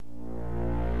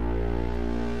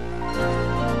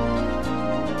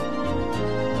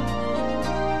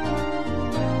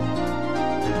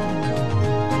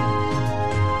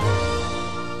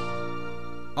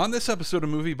On this episode of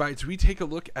Movie Bites, we take a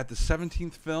look at the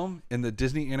 17th film in the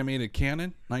Disney animated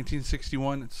canon,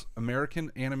 1961's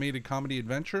American animated comedy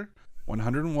adventure,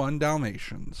 101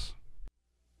 Dalmatians.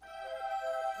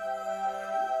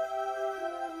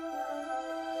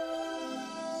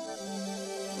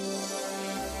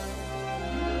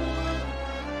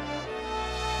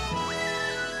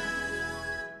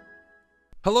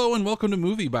 Hello and welcome to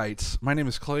Movie Bites. My name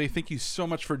is Clay. Thank you so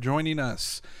much for joining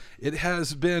us. It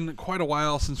has been quite a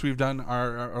while since we've done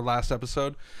our last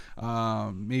episode.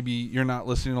 Maybe you're not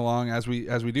listening along as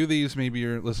we do these. Maybe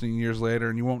you're listening years later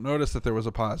and you won't notice that there was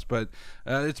a pause. But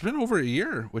it's been over a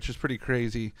year, which is pretty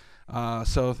crazy.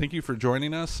 So thank you for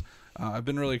joining us. I've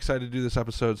been really excited to do this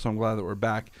episode, so I'm glad that we're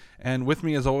back. And with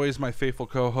me, as always, my faithful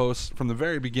co-hosts from the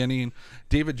very beginning,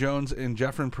 David Jones and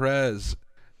Jeffrey Perez.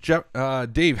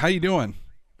 Dave, how you doing?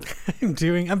 I'm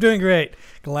doing great.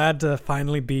 Glad to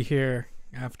finally be here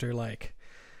after like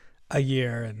a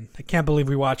year, and I can't believe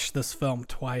we watched this film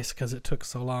twice because it took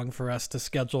so long for us to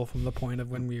schedule from the point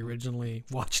of when we originally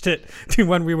watched it to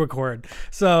when we record.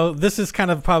 So this is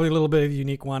kind of probably a little bit of a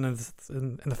unique one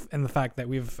in the fact that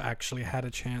we've actually had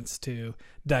a chance to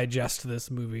digest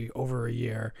this movie over a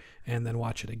year and then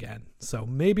watch it again. So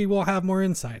maybe we'll have more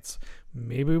insights.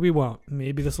 Maybe we won't.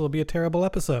 Maybe this will be a terrible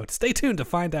episode. Stay tuned to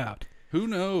find out. Who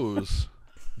knows?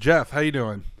 Jeff, how you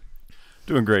doing?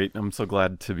 Doing great. I'm so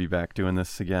glad to be back doing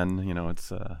this again. You know, it's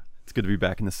good to be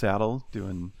back in the saddle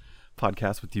doing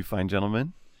podcasts with you fine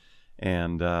gentlemen.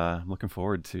 And I'm looking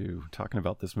forward to talking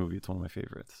about this movie. It's one of my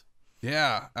favorites.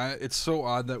 Yeah, it's so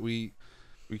odd that we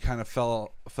kind of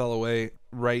fell away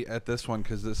right at this one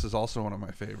because this is also one of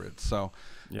my favorites. So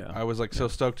yeah, I was so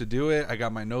stoked to do it. I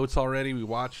got my notes already. We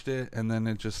watched it, and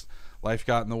then life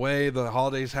got in the way. The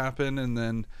holidays happened, and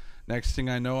then next thing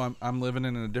I know, I'm living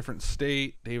in a different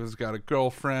state. David's got a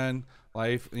girlfriend.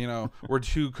 Life, we're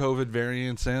 2 COVID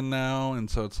variants in now, and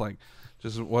so it's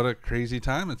just what a crazy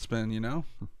time it's been,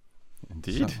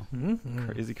 Indeed, so.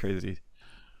 Crazy.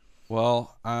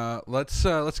 Well,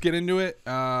 let's get into it.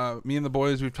 Me and the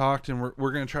boys, we've talked, and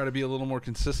we're gonna try to be a little more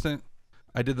consistent.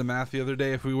 I did the math the other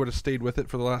day. If we would have stayed with it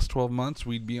for the last 12 months,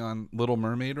 we'd be on Little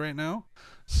Mermaid right now.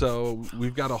 So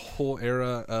we've got a whole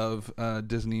era of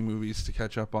Disney movies to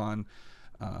catch up on,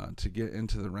 to get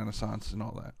into the Renaissance and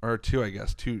all that. Or 2, I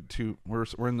guess. 2.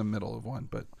 We're in the middle of 1,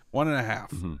 but 1.5.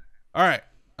 Mm-hmm. All right,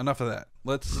 enough of that.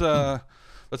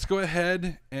 Let's go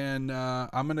ahead and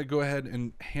I'm gonna go ahead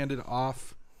and hand it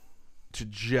off to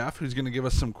Jeff, who's going to give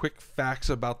us some quick facts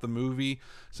about the movie,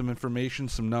 some information,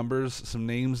 some numbers, some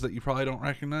names that you probably don't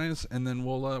recognize, and then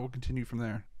we'll continue from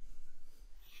there.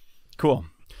 Cool.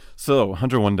 So,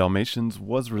 101 Dalmatians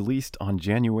was released on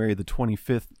January the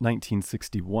 25th,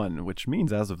 1961, which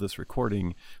means as of this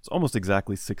recording, it's almost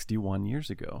exactly 61 years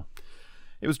ago.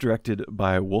 It was directed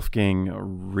by Wolfgang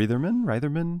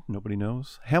Reitherman, nobody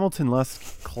knows, Hamilton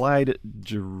Luske, Clyde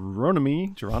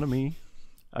Geronimi.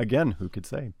 Again, who could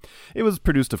say? It was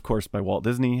produced, of course, by Walt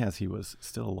Disney, as he was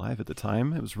still alive at the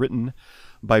time. It was written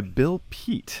by Bill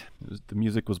Peet. The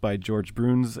music was by George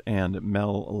Bruns and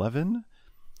Mel Levin.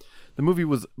 The movie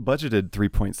was budgeted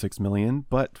 $3.6 million,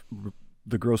 but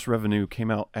the gross revenue came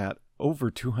out at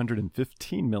over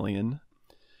 $215 million,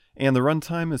 and the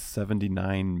runtime is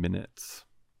 79 minutes.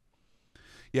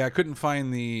 Yeah, I couldn't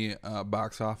find the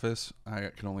box office.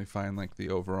 I can only find the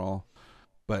overall,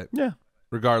 but yeah.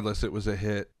 Regardless, it was a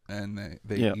hit, and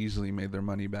they easily made their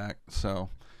money back. So,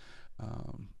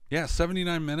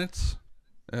 79 minutes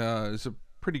is a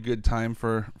pretty good time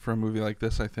for a movie like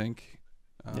this, I think.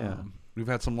 We've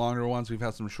had some longer ones. We've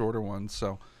had some shorter ones.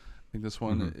 So, I think this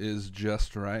one is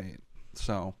just right.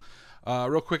 So,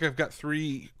 real quick, I've got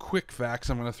 3 quick facts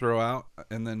I'm going to throw out,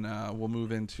 and then we'll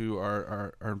move into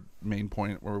our main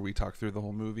point where we talk through the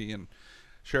whole movie and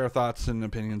share our thoughts and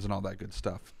opinions and all that good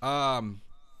stuff.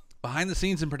 Behind the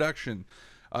scenes in production,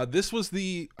 I thought this was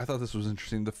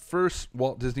interesting, the first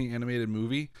Walt Disney animated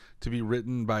movie to be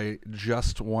written by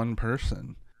just one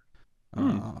person.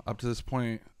 Up to this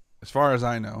point, as far as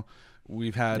I know,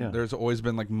 there's always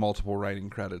been multiple writing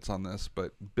credits on this,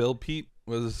 but Bill Peet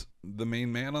was the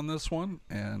main man on this one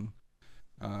and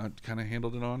kind of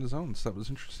handled it on his own, so that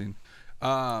was interesting.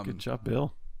 Good job,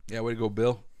 Bill. Yeah, way to go,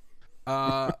 Bill.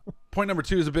 Point number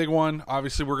 2 is a big one.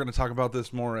 Obviously, we're going to talk about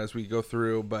this more as we go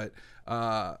through, but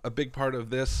a big part of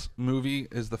this movie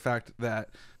is the fact that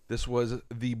this was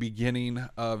the beginning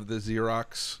of the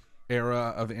Xerox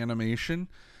era of animation.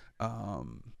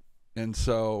 And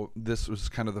so this was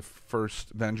kind of the first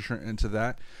venture into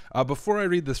that. Before I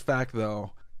read this fact,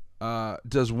 though,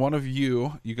 does one of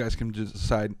you guys can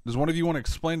decide, does one of you want to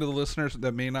explain to the listeners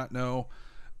that may not know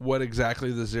what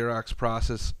exactly the Xerox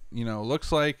process,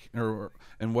 looks like,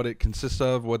 and what it consists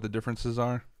of, what the differences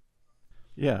are?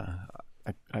 Yeah,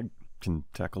 I can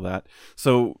tackle that.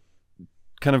 So,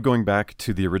 kind of going back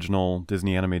to the original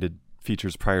Disney animated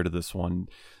features prior to this one,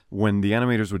 when the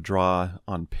animators would draw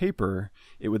on paper,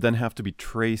 it would then have to be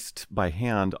traced by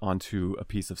hand onto a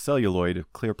piece of celluloid, a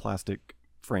clear plastic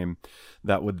frame,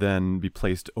 that would then be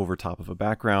placed over top of a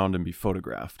background and be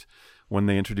photographed. When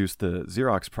they introduced the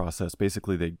Xerox process,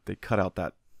 basically they cut out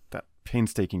that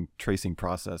painstaking tracing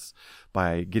process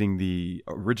by getting the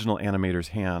original animator's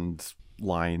hand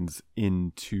lines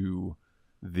into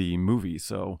the movie.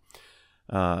 So,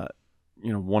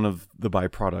 one of the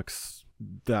byproducts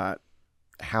that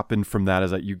happened from that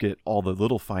is that you get all the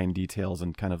little fine details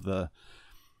and kind of the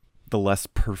less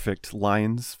perfect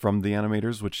lines from the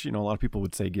animators, which, a lot of people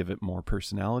would say give it more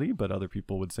personality, but other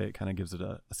people would say it kind of gives it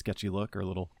a sketchy look or a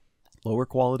little lower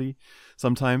quality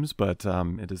sometimes, but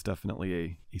it is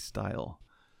definitely a style.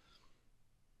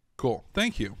 Cool.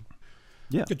 Thank you.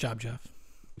 Yeah. Good job, Jeff.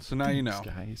 So now you know.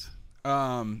 Guys.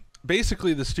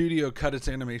 Basically, the studio cut its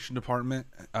animation department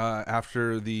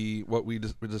after what we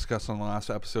discussed on the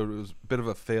last episode. It was a bit of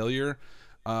a failure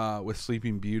with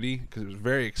Sleeping Beauty because it was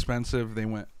very expensive. They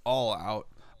went all out.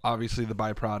 Obviously, the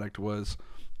byproduct was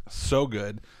so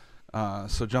good.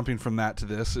 So jumping from that to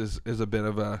this is a bit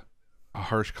of a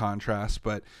harsh contrast.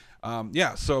 But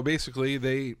so basically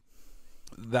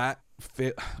that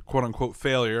quote unquote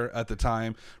failure at the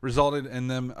time resulted in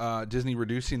them Disney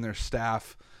reducing their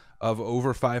staff of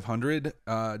over 500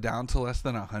 down to less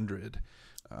than 100.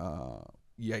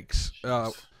 Yikes.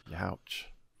 Ouch.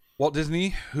 Walt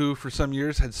Disney, who for some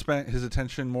years had spent his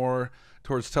attention more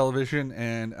towards television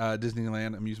and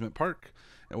Disneyland amusement park,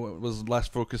 was less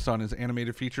focused on his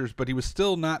animated features, but he was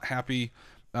still not happy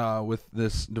with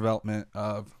this development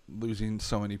of losing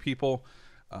so many people.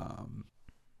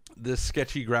 This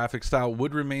sketchy graphic style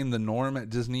would remain the norm at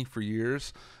Disney for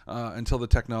years until the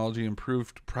technology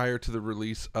improved prior to the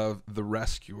release of The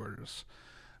Rescuers.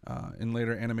 In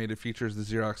later animated features, the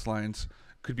Xerox lines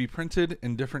could be printed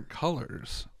in different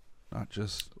colors, not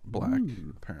just black,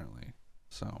 apparently.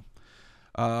 So,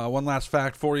 one last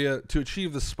fact for you. To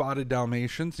achieve the spotted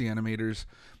Dalmatians, the animators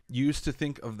used to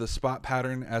think of the spot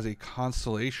pattern as a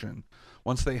constellation.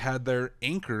 Once they had their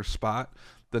anchor spot,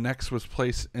 the next was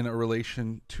placed in a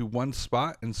relation to one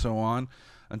spot, and so on,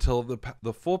 until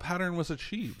the full pattern was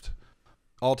achieved.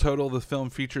 All total, the film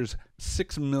features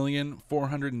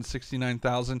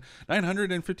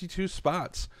 6,469,952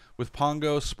 spots, with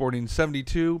Pongo sporting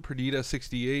 72, Perdita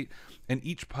 68, and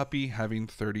each puppy having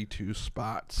 32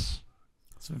 spots.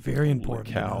 It's very important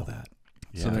to know that.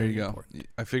 So there you go.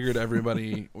 I figured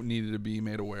everybody needed to be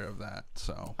made aware of that.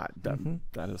 So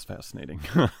that is fascinating.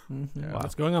 Mm-hmm. Yeah. Wow.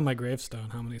 It's going on my gravestone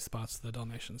how many spots the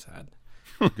Dalmatians had.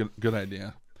 Good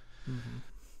idea. Mm-hmm.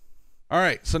 All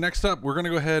right. So next up, we're going to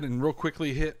go ahead and real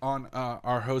quickly hit on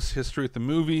our host's history with the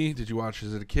movie. Did you watch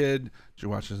as a kid? Did you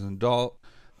watch as an adult?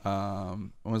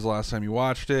 When was the last time you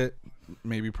watched it?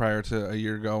 Maybe prior to a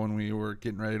year ago when we were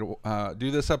getting ready to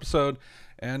do this episode.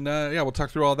 And we'll talk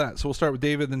through all that. So we'll start with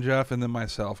David, then Jeff, and then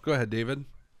myself. Go ahead, David.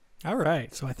 All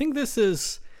right. So I think this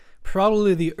is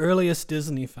probably the earliest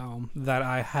Disney film that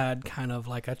I had kind of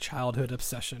like a childhood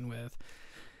obsession with.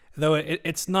 Though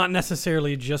it's not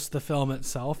necessarily just the film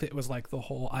itself. It was like the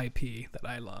whole IP that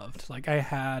I loved. Like I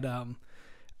had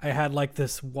like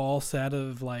this wall set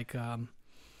of like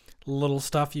little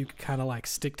stuff you could kind of like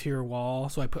stick to your wall.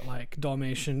 So I put like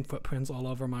Dalmatian footprints all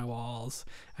over my walls.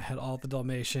 I had all the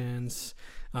Dalmatians,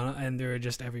 and they were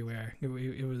just everywhere. It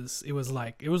was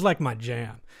like my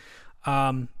jam.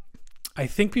 I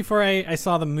think before I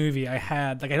saw the movie, I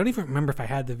had like I don't even remember if I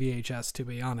had the VHS, to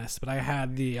be honest, but I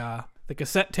had the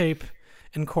cassette tape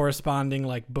and corresponding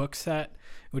like book set,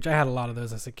 which I had a lot of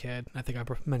those as a kid. I think I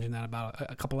mentioned that about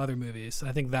a couple other movies.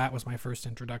 I think that was my first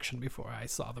introduction before I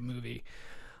saw the movie.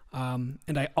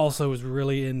 And I also was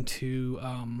really into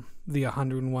the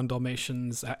 101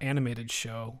 Dalmatians animated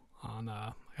show on,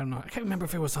 I don't know, I can't remember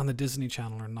if it was on the Disney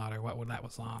Channel or not, or what that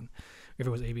was on, if it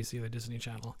was ABC or the Disney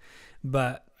Channel.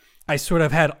 But I sort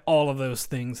of had all of those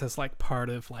things as like part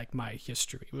of like my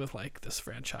history with like this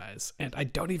franchise. And I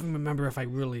don't even remember if I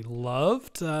really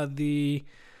loved the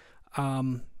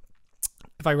film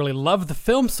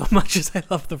so much as I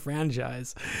loved the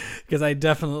franchise, because I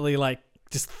definitely like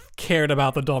just cared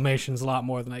about the Dalmatians a lot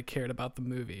more than I cared about the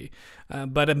movie.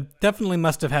 But it definitely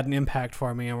must have had an impact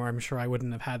for me, or I'm sure I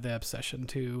wouldn't have had the obsession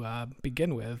to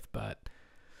begin with. But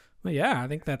yeah, I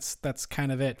think that's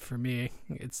kind of it for me.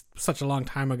 It's such a long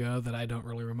time ago that I don't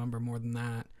really remember more than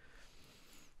that.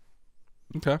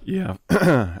 Okay. Yeah.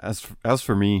 as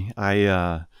for me,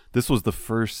 this was the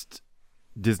first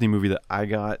Disney movie that I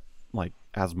got like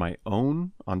as my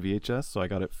own on VHS. So I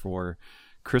got it for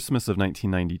Christmas of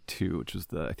 1992, which was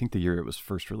I think the year it was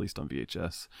first released on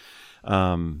VHS.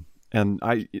 And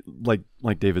I like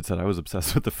David said, I was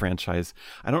obsessed with the franchise.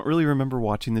 I don't really remember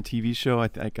watching the TV show. I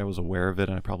think I was aware of it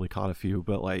and I probably caught a few,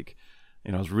 but like,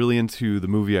 I was really into the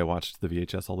movie. I watched the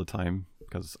VHS all the time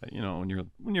because, when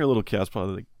you're a little kid, I was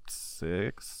probably like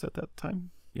 6 at that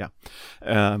time. Yeah.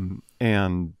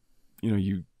 And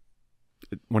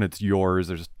when it's yours,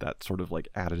 there's that sort of like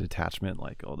added attachment,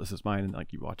 like, oh, this is mine. And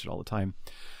like, you watch it all the time.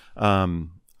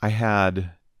 I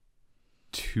had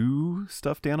 2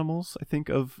 stuffed animals, I think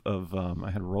I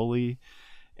had Rolly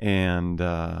and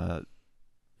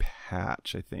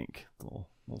Patch, I think, little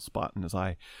spot in his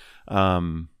eye.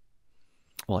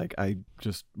 Like I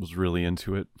just was really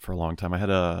into it for a long time. I had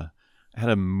a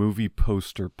movie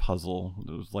poster puzzle.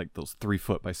 It was like those 3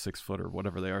 foot by 6 foot or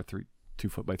whatever they are, 2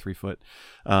 foot by 3 foot,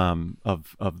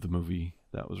 of the movie.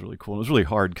 That was really cool. It was really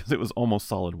hard because it was almost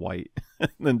solid white and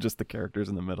then just the characters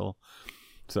in the middle.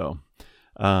 So,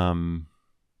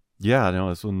 yeah, no,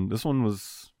 this one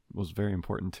was very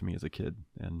important to me as a kid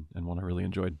and one I really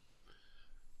enjoyed.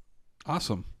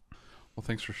 Awesome. Well,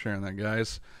 thanks for sharing that,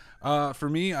 guys. For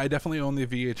me, I definitely owned the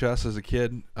VHS as a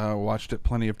kid. Watched it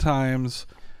plenty of times.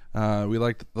 We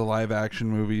liked the live action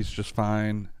movies just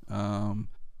fine.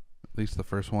 At least the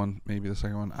first one, maybe the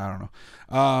second one, I don't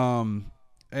know.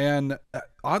 And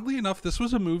oddly enough, this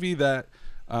was a movie that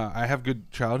I have good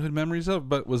childhood memories of,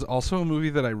 but was also a movie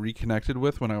that I reconnected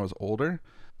with when I was older,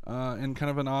 in kind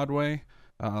of an odd way,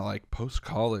 like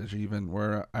post-college even,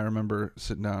 where I remember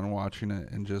sitting down and watching it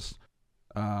and just,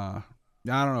 I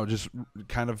don't know, just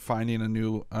kind of finding a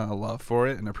new love for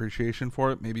it and appreciation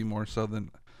for it, maybe more so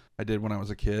than I did when I was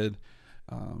a kid.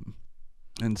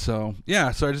 And so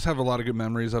I just have a lot of good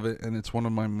memories of it, and it's one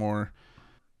of my more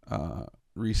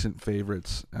recent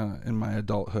favorites in my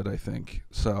adulthood, I think.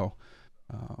 So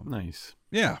nice.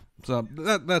 Yeah, so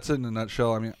that's it in a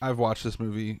nutshell. I mean, I've watched this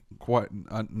movie quite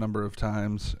a number of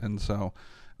times, and so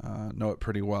know it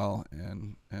pretty well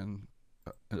and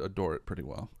adore it pretty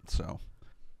well. So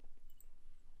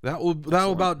that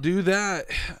will about do that.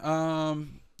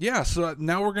 So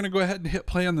now we're going to go ahead and hit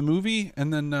play on the movie,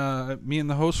 and then me and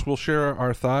the host will share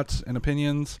our thoughts and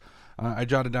opinions. I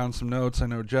jotted down some notes. I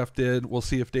know Jeff did. We'll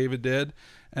see if David did,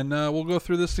 and we'll go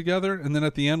through this together. And then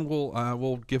at the end,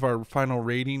 we'll give our final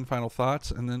rating, final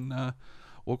thoughts, and then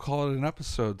we'll call it an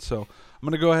episode. So I'm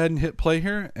going to go ahead and hit play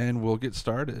here, and we'll get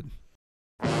started.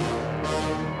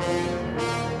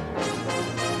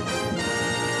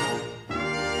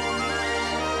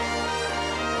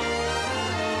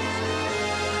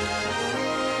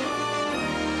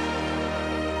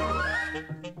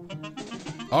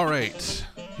 All right,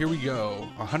 here we go.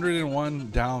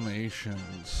 101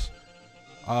 Dalmatians.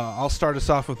 I'll start us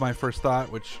off with my first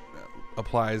thought, which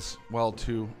applies well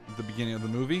to the beginning of the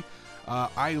movie.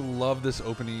 I love this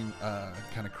opening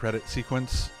kind of credit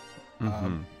sequence.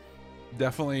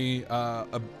 Definitely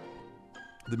the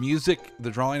music,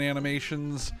 the drawing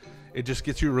animations, it just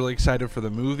gets you really excited for the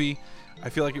movie. I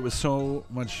feel like it was so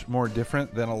much more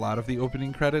different than a lot of the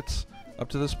opening credits up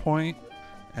to this point.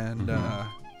 And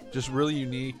just really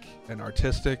unique and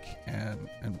artistic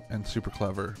and super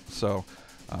clever. So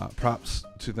props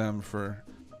to them for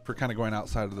kind of going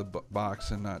outside of the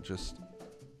box and not just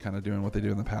kind of doing what they do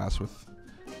in the past with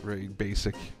very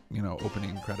basic,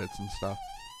 opening credits and stuff.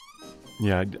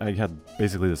 Yeah, I had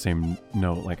basically the same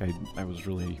note. Like I was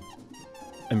really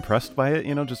impressed by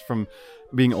it, just from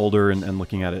being older and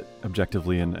looking at it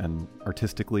objectively and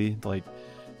artistically. Like,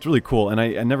 it's really cool. And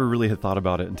I never really had thought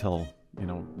about it until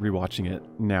rewatching it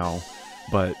now,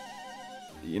 but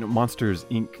Monsters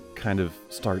Inc. kind of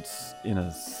starts in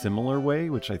a similar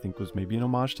way, which I think was maybe an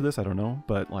homage to this. I don't know,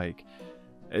 but like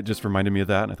it just reminded me of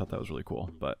that, and I thought that was really cool.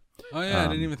 But I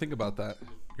didn't even think about that.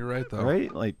 You're right, though.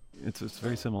 Right? Like it's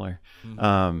very similar.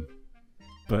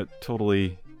 But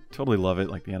totally love it.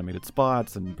 Like the animated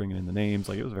spots and bringing in the names.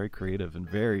 Like it was very creative and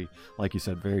very, like you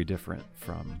said, very different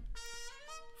from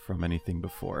anything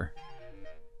before.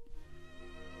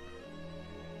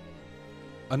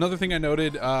 Another thing I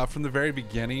noted from the very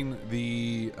beginning,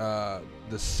 the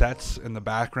sets and the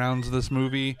backgrounds of this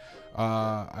movie,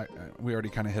 we already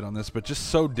kind of hit on this, but just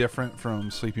so different from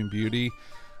Sleeping Beauty.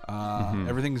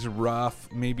 Everything's rough,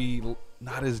 maybe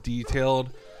not as detailed.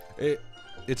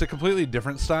 It's a completely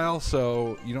different style,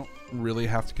 so you don't really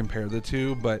have to compare the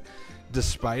two. But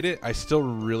despite it, I still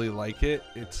really like it.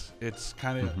 It's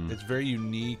kind of it's very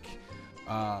unique.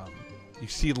 you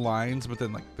see lines, but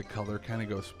then like the color kind of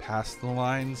goes past the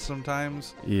lines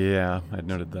sometimes. Yeah, I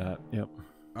noted that. Yep.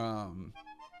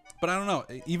 But I don't know.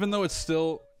 Even though it's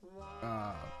still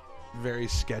very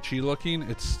sketchy looking,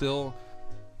 it still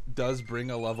does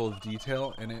bring a level of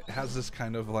detail, and it has this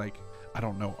kind of like, I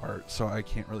don't know art, so I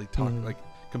can't really talk like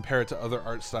compare it to other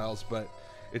art styles, but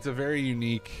it's a very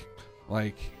unique,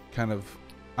 like, kind of,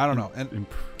 I don't know, and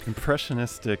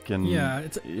impressionistic and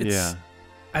it's yeah.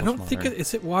 I don't think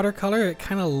is it watercolor. It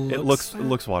kind of looks. It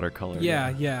looks watercolor.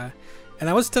 Yeah, and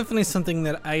that was definitely something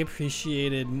that I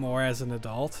appreciated more as an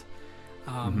adult.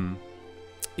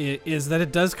 Is that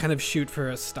it does kind of shoot for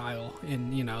a style,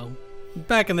 and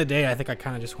back in the day, I think I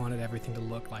kind of just wanted everything to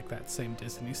look like that same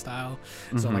Disney style.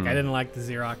 So like, I didn't like the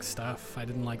Xerox stuff. I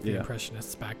didn't like the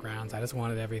Impressionists backgrounds. I just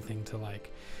wanted everything to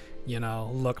like,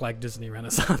 look like Disney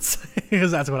Renaissance, because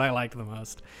that's what I liked the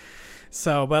most.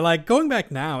 So, but like going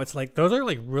back now, it's like those are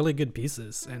like really good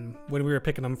pieces. And when we were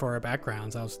picking them for our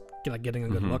backgrounds, I was like getting a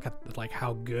good look at like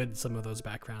how good some of those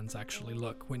backgrounds actually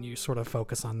look when you sort of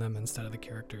focus on them instead of the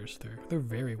characters. They're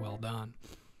very well done.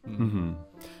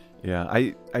 Yeah,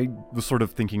 I was sort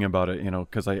of thinking about it,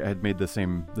 because I had made the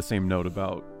same note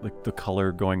about like the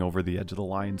color going over the edge of the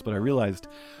lines, but I realized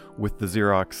with the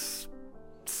Xerox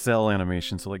cell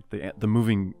animation, so like the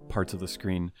moving parts of the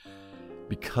screen,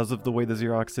 because of the way the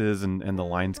Xerox is and the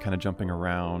lines kind of jumping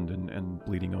around and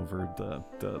bleeding over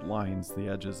the lines, the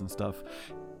edges and stuff,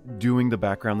 doing the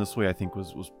background this way I think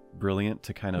was brilliant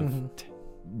to kind of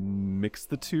mix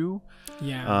the two.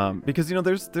 Because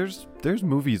there's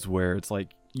movies where it's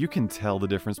like you can tell the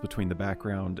difference between the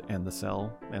background and the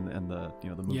cell and the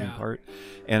the moving part,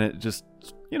 and it just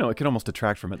it can almost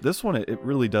detract from it. This one it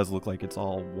really does look like it's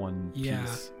all one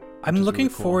piece. I'm looking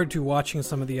forward to watching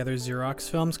some of the other Xerox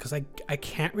films, because I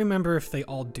can't remember if they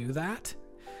all do that.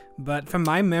 But from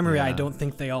my memory, I don't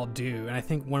think they all do. And I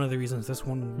think one of the reasons this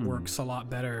one works a lot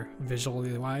better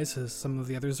visually wise as some of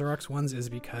the other Xerox ones is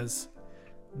because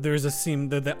there's a scene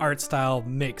that the art style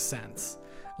makes sense.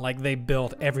 Like they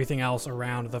built everything else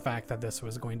around the fact that this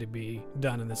was going to be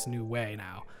done in this new way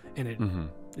now. And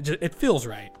it feels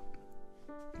right.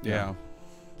 Yeah.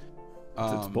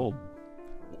 It's bold.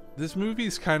 This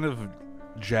movie's kind of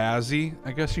jazzy,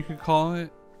 I guess you could call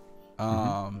it.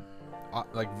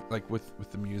 Like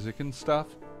with the music and stuff.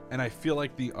 And I feel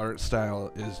like the art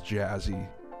style is jazzy.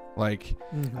 Like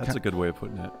that's a good way of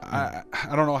putting it. I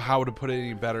don't know how to put it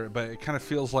any better, but it kind of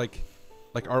feels like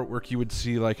artwork you would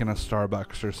see like in a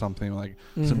Starbucks or something, like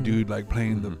some dude like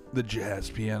playing the jazz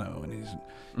piano, and he's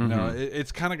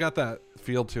it's kind of got that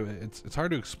feel to it. It's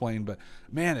hard to explain, but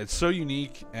man, it's so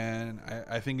unique, and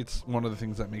I think it's one of the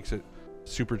things that makes it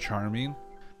super charming.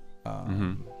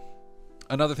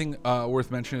 Another thing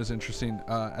worth mentioning is interesting.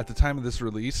 At the time of this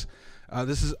release,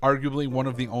 this is arguably one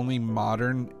of the only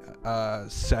modern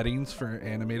settings for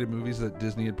animated movies that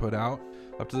Disney had put out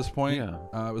up to this point.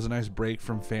 It was a nice break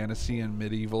from fantasy and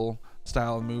medieval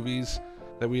style of movies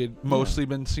that we had mostly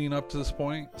been seeing up to this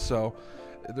point. So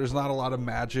there's not a lot of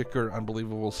magic or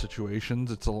unbelievable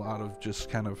situations. It's a lot of just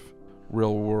kind of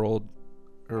real world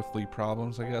earthly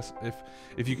problems, I guess.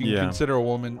 If you can consider a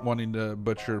woman wanting to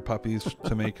butcher puppies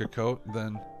to make a coat,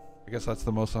 then I guess that's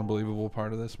the most unbelievable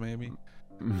part of this, maybe.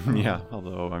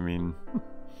 Although I mean,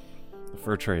 the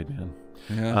fur trade,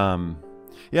 man.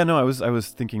 I was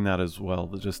thinking that as well.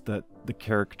 Just that the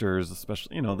characters,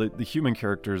 especially the human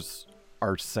characters,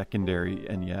 are secondary,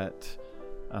 and yet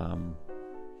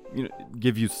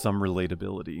give you some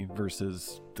relatability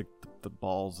versus the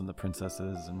balls and the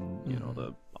princesses and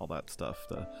the all that stuff,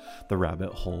 the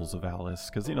rabbit holes of Alice,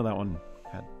 because that one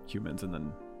had humans and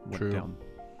then went down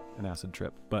an acid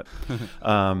trip. But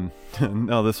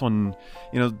no, this one,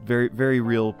 very very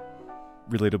real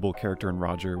relatable character in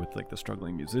Roger, with like the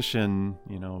struggling musician,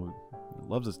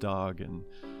 loves his dog and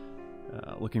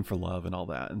looking for love and all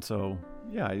that. And so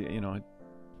I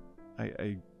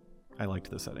liked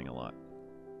the setting a lot.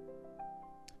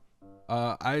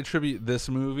 I attribute this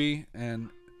movie, and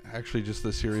actually just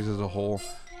the series as a whole,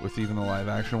 with even the live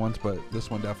action ones, but this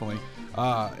one definitely,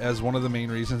 as one of the main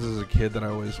reasons as a kid that I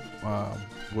always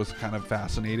was kind of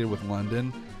fascinated with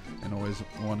London and always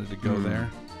wanted to go there.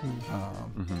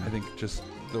 I think just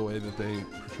the way that they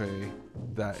portray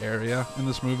that area in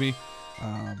this movie,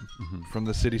 from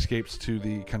the cityscapes to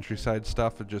the countryside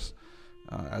stuff, it just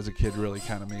as a kid really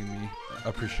kind of made me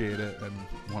appreciate it and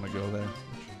want to go there.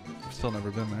 I've still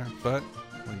never been there, but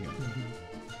what are you gonna do?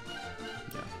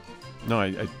 No,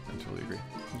 I totally agree.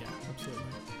 Yeah, absolutely.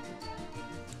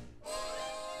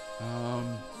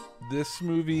 This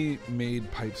movie made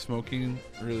pipe smoking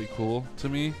really cool to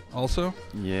me also.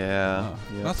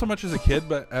 Not so much as a kid,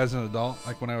 but as an adult,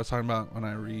 like when I was talking about when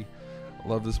I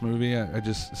love this movie. I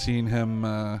just seen him,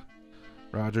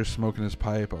 Roger smoking his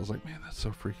pipe. I was like, man, that's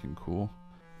so freaking cool.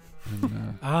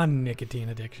 And, nicotine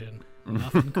addiction.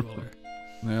 Nothing cooler.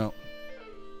 Yeah.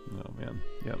 Oh man.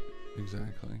 Yep.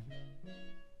 Exactly.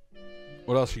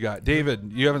 What else you got,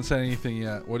 David? You haven't said anything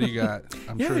yet. What do you got?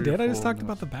 I'm sure I did. I just talked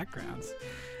about the backgrounds.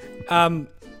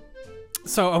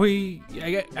 So are we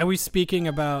speaking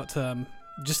about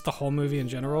just the whole movie in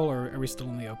general, or are we still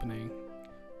in the opening?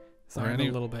 Sorry, I'm a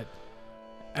little bit.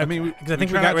 I mean, because I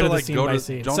think we got rid of the scene by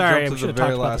scene. Don't Sorry, jump we to should the have very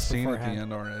talked about last this scene at beforehand. the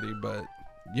end already, but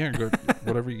yeah, go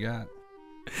whatever you got.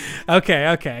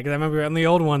 Okay. Because I remember on the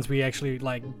old ones we actually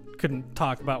like couldn't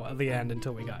talk about the end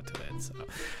until we got to it. So,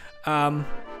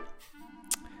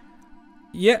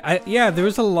 there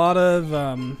was a lot of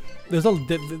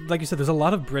like you said, there's a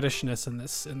lot of Britishness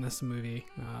in this movie.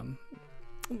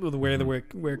 The way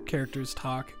where characters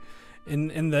talk,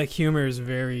 and the humor is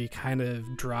very kind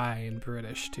of dry and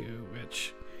British too,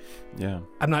 which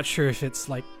I'm not sure if it's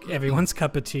like everyone's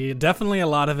cup of tea. Definitely a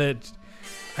lot of it.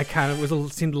 I kind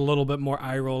of seemed a little bit more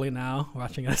eye-rolly now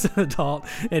watching it as an adult.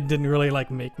 It didn't really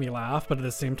like make me laugh, but at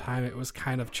the same time, it was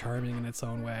kind of charming in its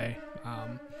own way.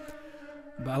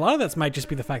 But a lot of that might just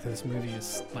be the fact that this movie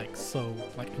is like so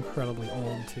like incredibly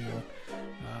old too.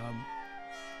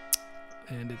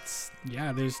 And it's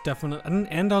there's definitely,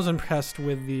 and I was impressed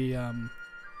with the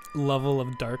level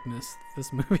of darkness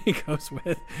this movie goes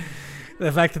with.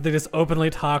 The fact that they just openly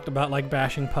talked about like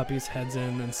bashing puppies' heads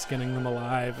in and skinning them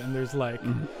alive, and there's like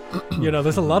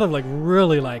there's a lot of like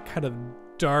really like kind of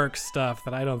dark stuff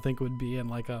that I don't think would be in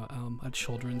like a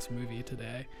children's movie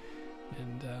today.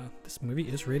 And this movie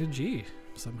is rated G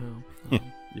somehow.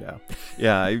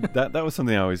 That was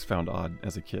something I always found odd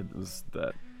as a kid, was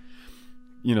that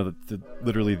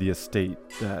literally the estate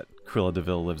that Cruella de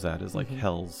Vil lives at is like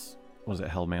Hell's, what is it,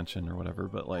 Hell Mansion or whatever,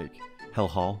 but like Hell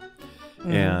Hall.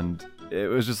 And it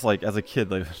was just like, as a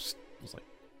kid, like, I was like,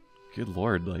 good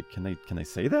lord, like, can they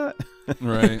say that?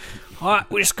 Right. All right,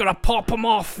 we're just gonna pop them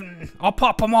off, and I'll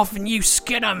pop them off, and you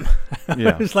skin them.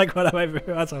 Yeah. It's like what I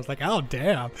was like, oh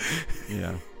damn.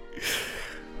 Yeah.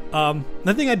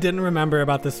 The thing I didn't remember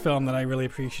about this film that I really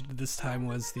appreciated this time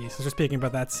was so just speaking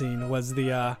about that scene, was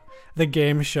the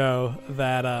game show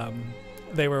that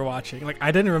they were watching. Like,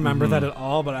 I didn't remember that at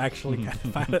all, but I actually kind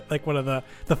of found it like one of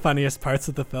the funniest parts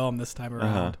of the film this time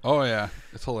around. Oh yeah,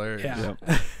 it's hilarious. Yeah.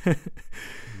 Yep.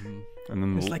 And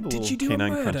then it's the like, little did you do a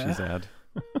Canine murder? Crunchies ad.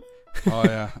 Oh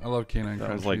yeah, I love Canine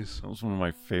That Crunchies. was one of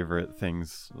my favorite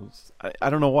things. I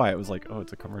don't know why. It was like, oh,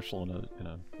 it's a commercial in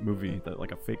a movie, that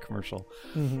like a fake commercial,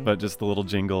 but just the little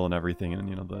jingle and everything, and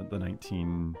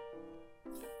the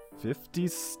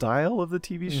 1950s style of the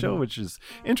TV show, which is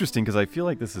interesting because I feel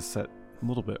like this is set a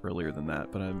little bit earlier than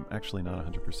that, but I'm actually not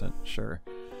 100% sure.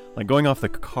 Like, going off the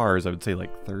cars, I would say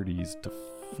like 30s to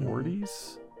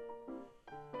 40s.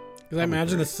 Because I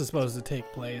imagine this is supposed to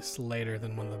take place later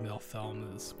than when the MILF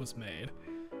film was made.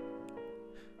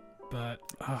 But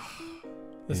at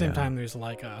the same time, there's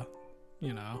like I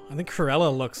think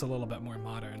Cruella looks a little bit more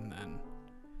modern than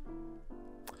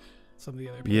some of the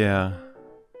other people. Yeah.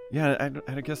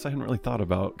 I guess I hadn't really thought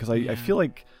about, because I feel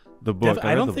like the book.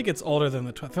 I don't think it's older than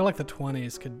I feel like the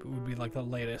 20s would be like the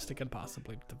latest it could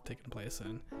possibly have taken place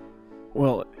in.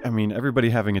 Well, I mean, everybody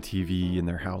having a TV in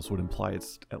their house would imply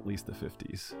it's at least the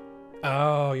 50s.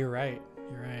 Oh, you're right.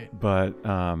 But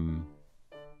and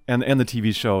the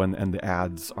TV show and the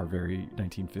ads are very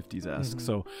 1950s-esque.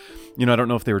 So, I don't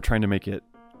know if they were trying to make it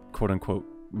quote unquote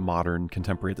modern,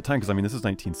 contemporary at the time, because I mean, this is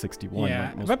 1961. Yeah,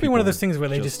 it might be one of those things where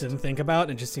they just didn't think about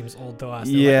it. It just seems old to us.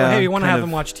 They're Yeah, like, hey, we want to have them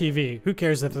watch TV. Who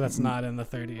cares if that's not in the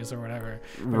 30s or whatever?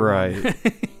 Right.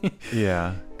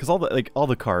 Yeah, because all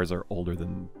the cars are older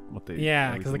than what they.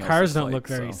 Yeah, because the cars don't look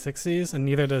very 60s, and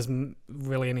neither does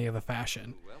really any of the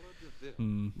fashion.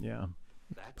 Yeah,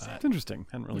 it's interesting.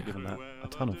 Hadn't really given that a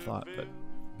ton of thought, but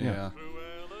yeah.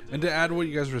 And to add what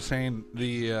you guys were saying,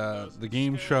 the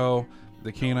game show,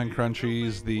 the Canine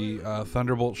Crunchies, the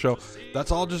Thunderbolt show,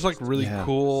 that's all just like really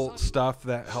cool stuff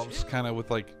that helps kind of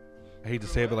with, like, I hate to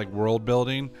say it, but like world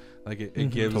building. Like it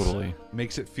gives,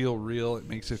 makes it feel real. It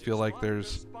makes it feel like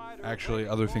there's actually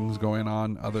other things going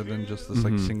on other than just this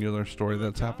like singular story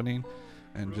that's happening,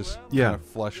 and just kind of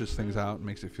fleshes things out and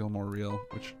makes it feel more real,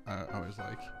 which I always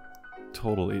like.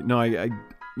 Totally. No, I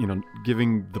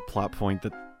giving the plot point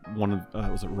that one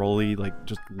of was it Rolly like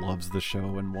just loves the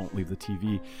show and won't leave the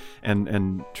TV, and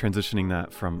transitioning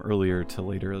that from earlier to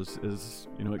later is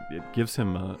it gives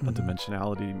him a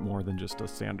dimensionality more than just a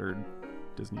standard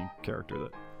Disney character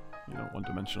that one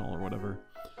dimensional or whatever,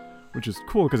 which is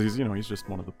cool because he's just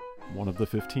one of the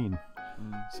 15.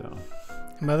 So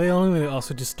But they only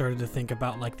also just started to think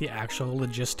about like the actual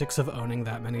logistics of owning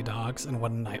that many dogs and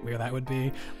what a nightmare that would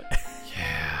be.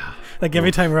 Yeah. Like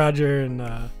every time Roger and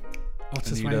what's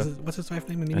his wife's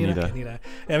name? Anita.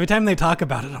 Every time they talk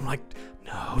about it, I'm like,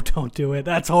 no, don't do it.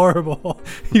 That's horrible.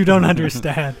 You don't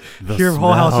understand. Your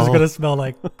whole house is gonna smell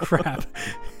like crap.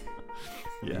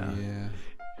 Yeah.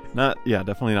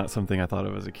 Definitely not something I thought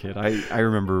of as a kid. I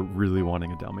remember really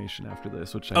wanting a Dalmatian after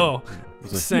this, which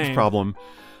was a huge problem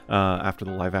after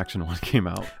the live action one came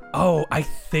out. Oh, I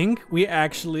think we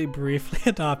actually briefly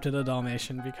adopted a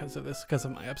Dalmatian because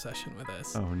of my obsession with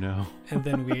this. Oh no. And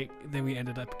then we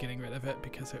ended up getting rid of it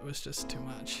because it was just too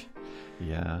much.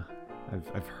 Yeah.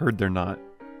 I've heard they're not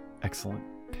excellent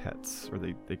pets, or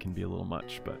they can be a little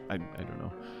much, but I don't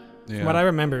know. Yeah. What I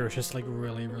remember was just like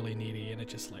really, really needy, and it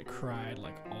just like cried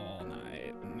like all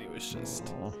night, and it was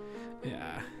just,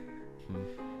 yeah.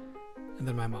 And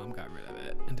then my mom got rid of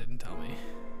it and didn't tell me.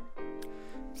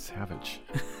 Savage.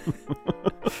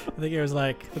 I think it was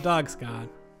like, the dog's gone.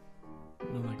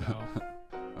 And I'm like, oh.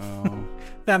 Oh.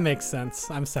 That makes sense.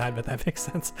 I'm sad, but that makes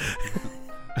sense.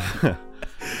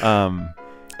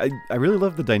 I really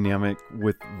love the dynamic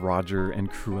with Roger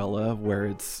and Cruella, where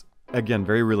it's, again,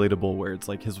 very relatable, where it's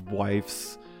like his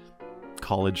wife's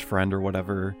college friend or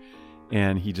whatever,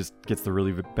 and he just gets the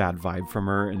really bad vibe from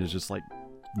her and is just like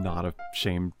not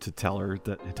ashamed to tell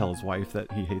his wife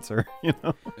that he hates her, you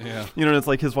know? Yeah. You know, it's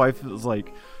like his wife is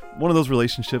like one of those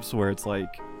relationships where it's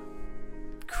like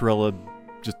Cruella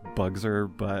just bugs her,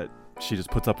 but she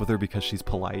just puts up with her because she's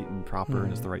polite and proper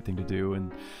and it's the right thing to do.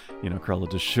 And, you know, Cruella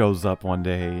just shows up one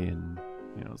day and,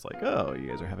 you know, it's like, oh, you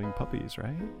guys are having puppies,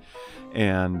 right?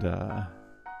 And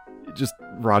just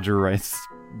Roger writes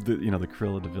the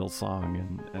Cruella de Vil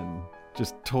song and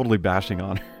just totally bashing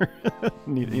on her.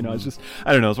 You know, it's just,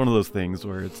 I don't know, it's one of those things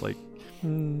where it's like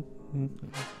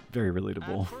very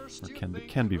relatable, or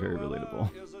can be very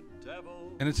relatable.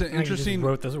 And it's an interesting. I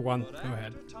wrote this one. Go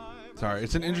ahead. Sorry,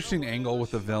 it's an interesting angle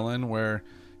with the villain where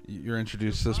you're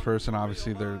introduced to this person.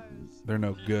 Obviously, they're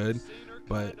no good,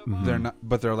 but they're not.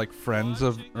 But they're like friends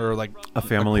of, or like a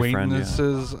family friend,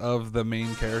 acquaintances of the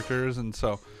main characters, and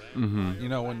so. You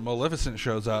know, when Maleficent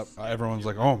shows up, everyone's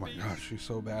like, "Oh my gosh, she's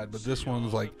so bad." But this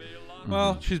one's like,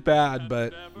 "Well, she's bad,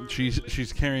 but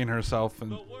she's carrying herself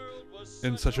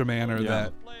in such a manner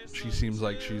that she seems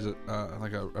like she's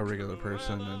like a regular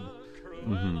person."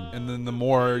 And then the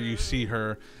more you see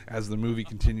her as the movie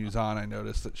continues on, I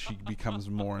notice that she becomes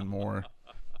more and more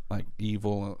like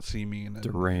evil seeming and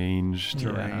deranged,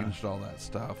 all that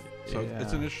stuff. So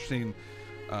it's an interesting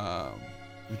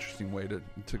way to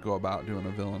go about doing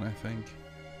a villain, I think.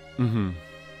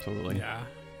 Totally. Yeah.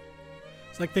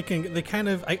 It's like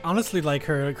I honestly like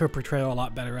her portrayal a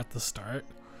lot better at the start.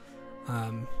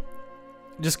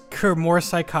 Just her more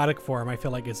psychotic form, I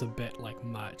feel like, is a bit like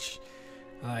much.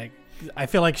 Like, I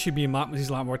feel like she's a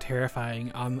lot more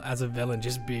terrifying as a villain,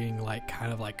 just being like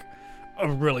kind of like a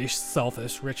really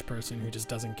selfish rich person who just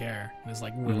doesn't care and is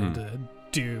like willing to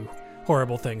do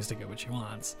horrible things to get what she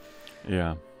wants.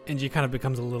 Yeah. And she kind of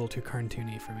becomes a little too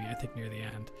cartoony for me, I think, near the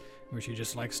end, where she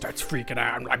just like starts freaking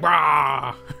out and like,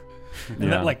 rah!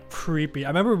 And that like creepy. I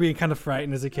remember being kind of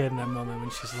frightened as a kid in that moment when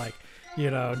she's like, you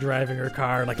know, driving her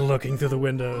car, like looking through the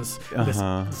windows,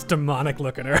 this demonic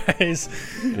look in her eyes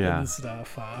and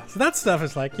stuff. So that stuff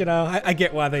is like, you know, I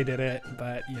get why they did it,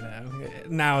 but, you know,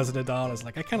 now as an adult, it's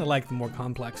like, I kind of like the more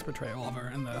complex portrayal of her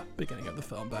in the beginning of the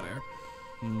film better.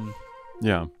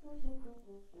 Yeah.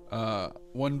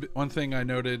 One thing I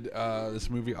noted, this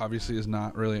movie obviously is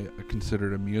not really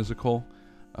considered a musical.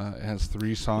 It has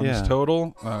 3 songs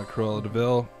total: Cruella de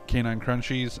Vil, Canine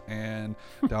Crunchies, and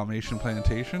Dalmatian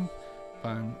Plantation.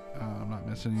 I'm not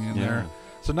missing any in there.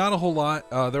 So not a whole lot.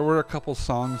 There were a couple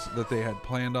songs that they had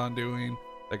planned on doing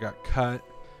that got cut.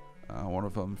 One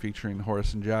of them featuring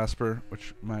Horace and Jasper,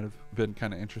 which might have been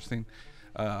kind of interesting.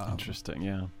 Interesting,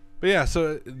 yeah. But yeah,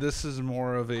 so this is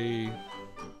more of a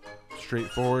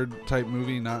straightforward type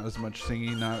movie, not as much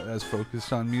singing, not as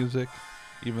focused on music,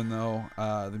 even though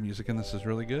the music in this is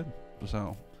really good.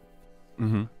 So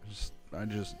I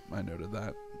noted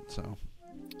that. So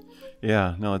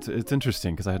yeah, no, it's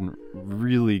interesting because I hadn't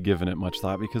really given it much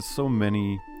thought, because so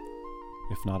many,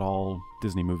 if not all,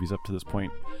 Disney movies up to this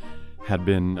point had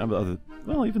been,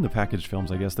 well, even the packaged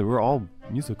films, I guess, they were all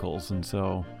musicals, and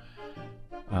so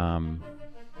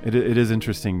it is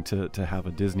interesting to have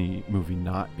a Disney movie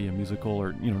not be a musical,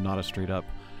 or, you know, not a straight up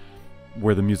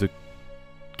where the music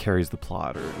carries the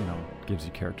plot, or, you know, gives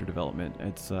you character development.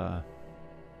 It's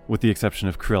with the exception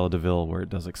of Cruella de Vil, where it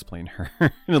does explain her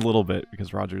a little bit,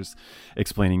 because Roger's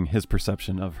explaining his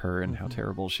perception of her and how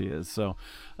terrible she is. So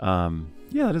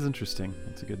yeah, that is interesting.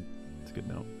 It's a That's a good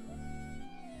note.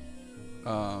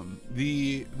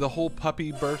 The whole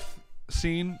puppy birth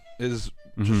scene is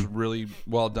just really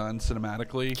well done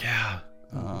cinematically. Yeah.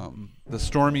 The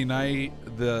stormy night,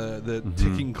 the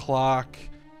ticking clock,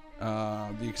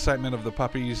 the excitement of the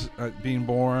puppies being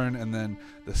born, and then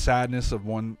the sadness of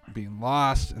one being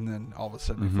lost, and then all of a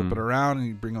sudden they flip it around and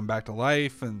you bring them back to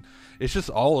life, and it's just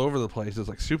all over the place. It's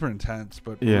like super intense,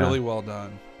 but really well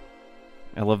done.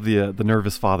 I love the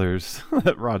nervous fathers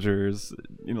that Roger's,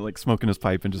 like smoking his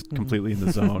pipe and just completely in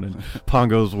the zone, and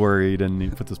Pongo's worried and he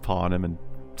puts his paw on him and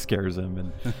scares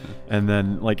him, and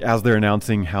then like as they're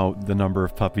announcing how the number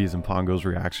of puppies, and Pongo's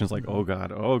reaction is like, oh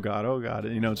god,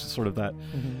 and, it's just sort of that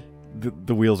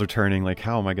the wheels are turning, like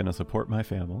how am I going to support my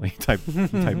family type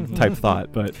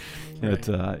thought. But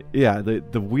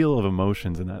the wheel of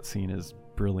emotions in that scene is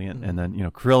brilliant. And then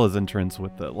Cruella's entrance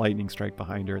with the lightning strike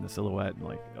behind her and the silhouette, and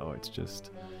like, oh, it's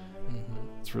just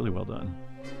it's really well done.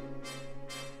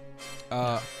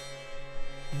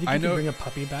 I know. Bring a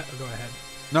puppy back. Oh, go ahead.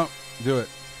 No, do it.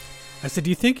 I said, do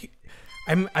you think?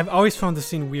 I've always found the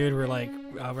scene weird where like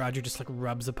Roger just like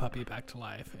rubs a puppy back to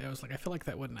life. It was like, I feel like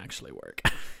that wouldn't actually work.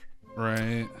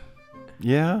 Right.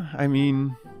 Yeah, I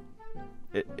mean,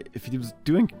 if he was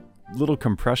doing little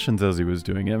compressions as he was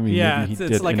doing it, I mean, yeah, maybe he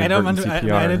it's did like I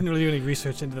didn't really do any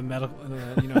research into the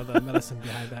the medicine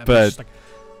behind that.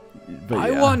 But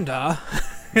I wonder.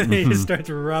 And he just starts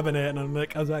rubbing it, and it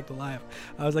comes back to life.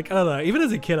 I was like, I don't know. Even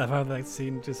as a kid, I found that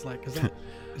scene just like, is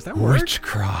that work?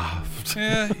 Witchcraft.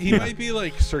 Yeah, he might be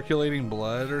like circulating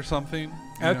blood or something.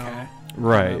 Okay.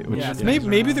 Right. Yeah,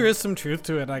 maybe there is some truth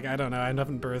to it. Like, I don't know. I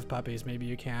haven't birthed puppies. Maybe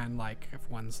you can, like, if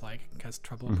one's like has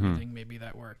trouble breathing, maybe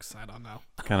that works. I don't know.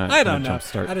 I don't know.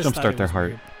 Jumpstart their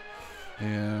heart. Weird.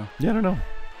 Yeah, I don't know.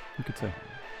 You could say.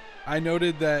 I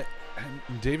noted that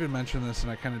David mentioned this,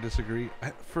 and I kind of disagree.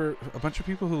 For a bunch of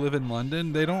people who live in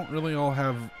London, they don't really all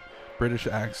have British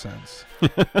accents.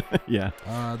 Yeah.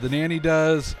 The nanny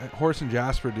does. Horace and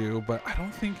Jasper do, but I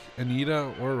don't think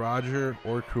Anita or Roger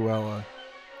or Cruella.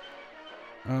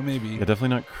 Maybe. Yeah, definitely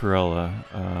not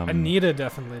Cruella. Anita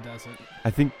definitely does it.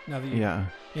 I think. Yeah.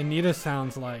 Anita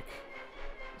sounds like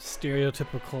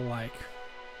stereotypical, like,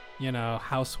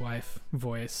 housewife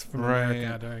voice from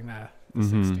America during the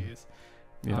 60s.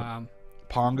 Yeah.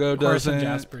 Pongo doesn't. Horace and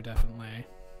Jasper definitely.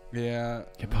 Yeah.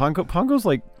 Pongo's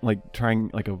like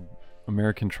trying, like a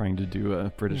American trying to do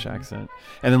a British accent,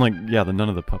 and then none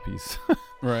of the puppies.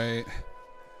 Right.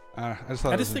 I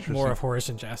just think more of Horace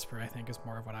and Jasper. I think is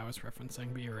more of what I was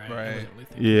referencing. But you're right. Right.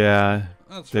 Yeah.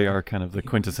 They are kind of the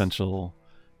quintessential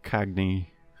Cagney.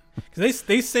 Because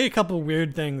they say a couple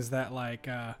weird things that I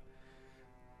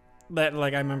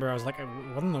remember I was like,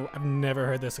 I've never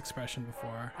heard this expression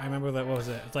before. I remember that. What was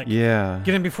it? It's like,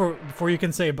 getting before you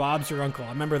can say Bob's your uncle. I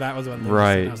remember that was one thing.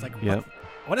 Right. I was like,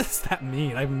 what does that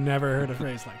mean? I've never heard a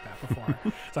phrase like that before.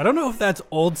 So I don't know if that's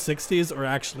old 60s or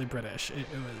actually British. It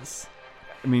was.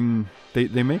 I mean,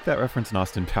 they make that reference in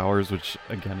Austin Powers, which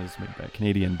again is made by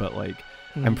Canadian, but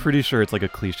I'm pretty sure it's like a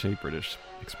cliche British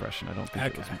expression. I don't think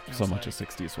it was so much a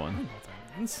 60s one. I don't know what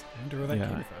that means. I wonder where that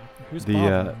came from. Who's the,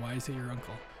 Bob and why is he your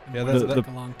uncle? And that's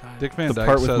a long time. Dick Van Dyke the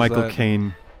part with says Michael that.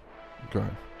 Caine. Go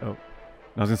ahead. Oh,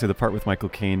 I was gonna say the part with Michael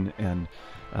Caine and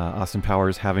Austin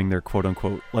Powers having their quote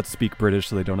unquote "let's speak British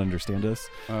so they don't understand us."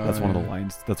 That's one of the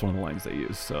lines. That's one of the lines they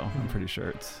use. So I'm pretty sure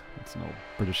it's an old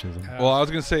Britishism. Well, I was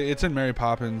gonna say it's in Mary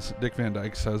Poppins. Dick Van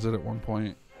Dyke says it at one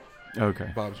point.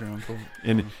 Okay. Bob's your uncle.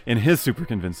 In his super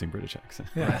convincing British accent.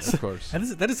 Yes, right, of course.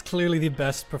 That is clearly the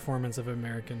best performance of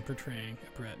American portraying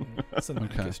a Brit in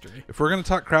cinematic history. If we're gonna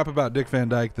talk crap about Dick Van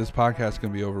Dyke, this podcast is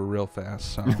gonna be over real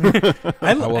fast. So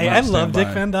I love Dick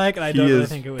Van Dyke, and I don't really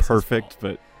think it was perfect,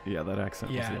 but. Yeah, that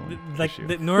accent was the only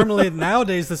issue. Normally,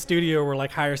 nowadays, the studio will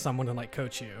hire someone to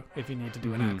coach you if you need to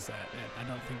do an accent. I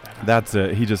don't think that happens. That's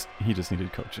it. He just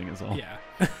needed coaching is all. Yeah.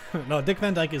 No, Dick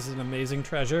Van Dyke is an amazing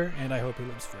treasure, and I hope he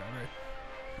lives forever.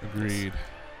 Agreed.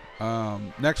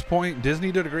 Next point,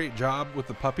 Disney did a great job with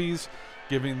the puppies,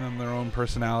 giving them their own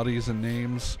personalities and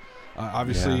names.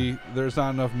 Obviously, there's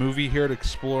not enough movie here to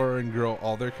explore and grow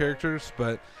all their characters,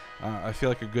 but I feel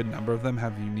like a good number of them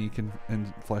have unique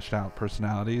and fleshed out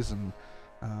personalities, and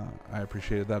I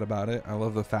appreciated that about it. I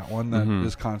love the fat one that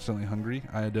is constantly hungry.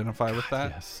 I identify with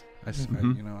that. Yes. I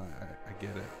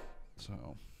get it.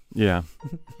 So yeah,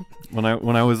 when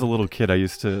I was a little kid, I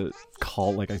used to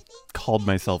called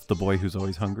myself the boy who's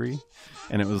always hungry,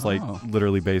 and it was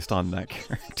literally based on that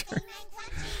character.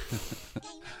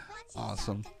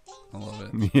 Awesome. I love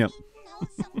it. Yep.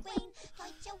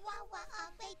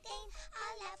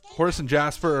 Horace and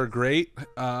Jasper are great.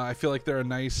 I feel like they're a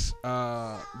nice.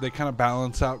 They kind of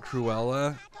balance out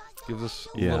Cruella gives us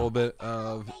a little bit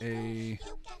of a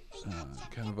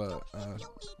kind of a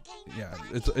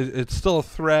it's still a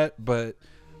threat, but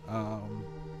a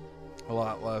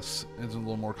lot less. It's a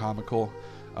little more comical.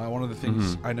 One of the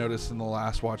things I noticed in the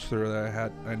last watch through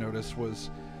that I noticed was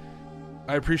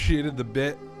I appreciated the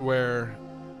bit where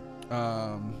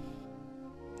I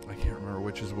can't remember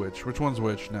which is which. Which one's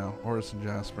which now? Horace and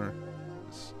Jasper.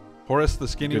 Horace, the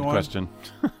skinny Good one. Good question.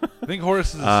 I think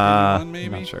Horace is the skinny one,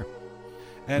 maybe. Not sure.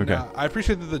 And I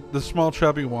appreciate that the small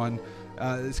chubby one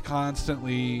is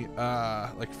constantly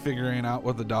like figuring out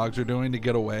what the dogs are doing to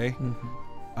get away.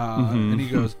 And he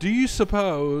goes, "Do you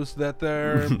suppose that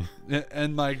they're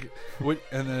and like what?"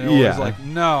 And then it was like,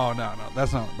 "No,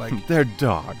 that's not like they're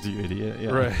dogs, you idiot." Yeah.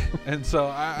 Right. And so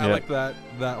I like that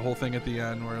whole thing at the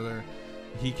end where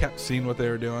he kept seeing what they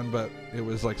were doing, but it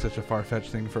was like such a far-fetched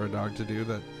thing for a dog to do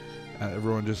that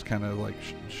everyone just kind of like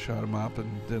shut him up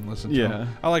and didn't listen to him.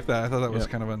 I like that. I thought that was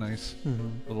kind of a nice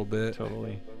little bit.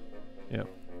 Totally. Yep.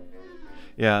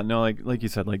 Yeah. No, like you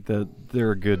said, like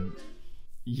they're a good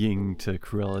yin to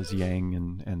Cruella's yang,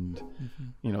 and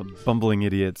you know, bumbling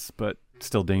idiots but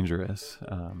still dangerous.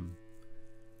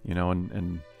 You know,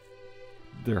 and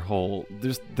their whole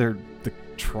the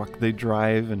truck they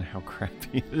drive and how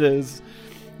crappy it is.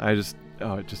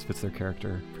 It just fits their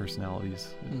character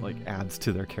personalities. It like adds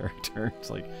to their character. It's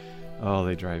like, oh,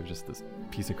 they drive just this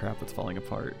piece of crap that's falling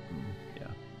apart.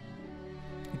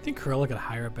 I think Cruella could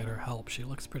hire better help. She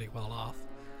looks pretty well off.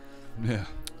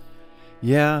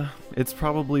 Yeah, it's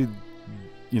probably,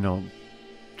 you know,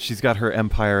 she's got her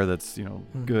empire that's, you know,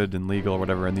 good and legal or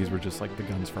whatever, and these were just like the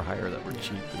guns for hire that were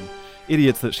cheap and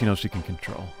idiots that she knows she can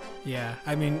control. Yeah,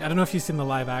 I mean, I don't know if you've seen the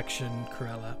live action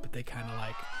Cruella, but they kind of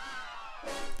like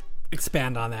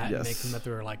expand on that and make them that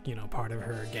they were like, you know, part of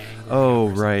her gang. Oh,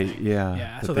 right, yeah.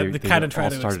 Yeah, so they kind of try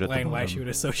to explain why she would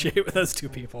associate with those two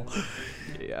people.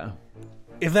 Yeah.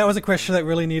 If that was a question that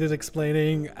really needed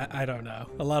explaining, I don't know.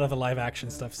 A lot of the live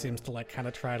action stuff seems to like kind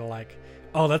of try to like,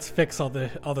 oh, let's fix all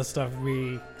the stuff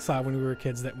we saw when we were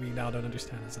kids that we now don't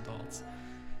understand as adults.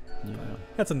 Yeah, but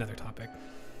that's another topic.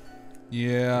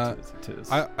 Yeah, it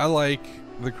is. I like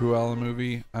the Cruella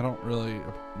movie. I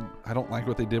don't like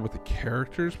what they did with the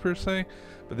characters per se,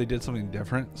 but they did something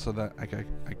different, so that I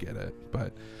get it.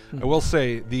 But I will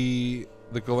say the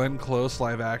Glenn Close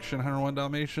live action 101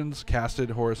 Dalmatians casted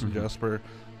Horace and Jasper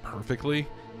perfectly.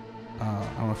 I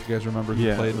don't know if you guys remember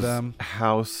who played them.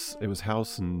 It was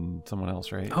House and someone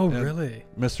else, right? Oh, really?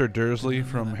 Mr. Dursley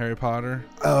from Harry Potter.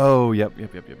 Oh, yep.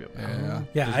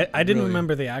 Yeah, I didn't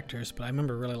remember the actors, but I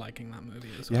remember really liking that movie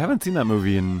as well. I haven't seen that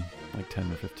movie in like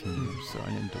 10 or 15 years, so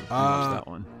I need to watch that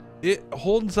one. It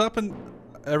holds up, and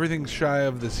everything's shy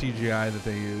of the CGI that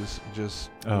they use.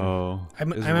 I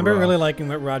remember really liking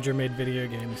that Roger made video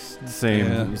games. Same.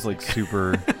 It was like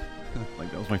super...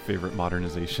 like that was my favorite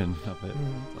modernization of it.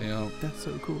 Yeah, that's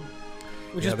so cool.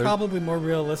 Which is probably more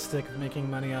realistic of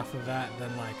making money off of that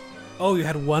than like, oh, you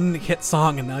had one hit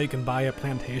song and now you can buy a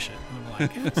plantation. And I'm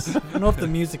like, I don't know if the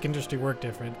music industry worked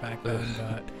different back then,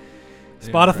 but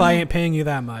Spotify ain't paying you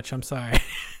that much. I'm sorry.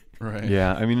 Right.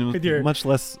 Yeah, I mean, it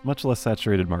was much less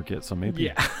saturated market, so maybe.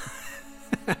 Yeah.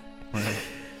 Right.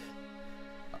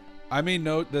 I may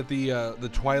note that the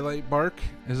Twilight Bark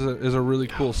is a really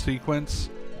cool sequence.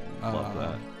 Love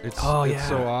that. It's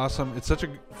so awesome. It's such a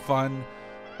fun,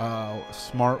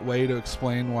 smart way to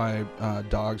explain why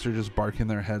dogs are just barking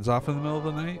their heads off in the middle of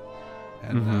the night,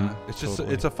 and it's just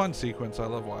it's a fun sequence. I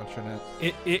love watching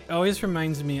it. It always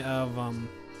reminds me of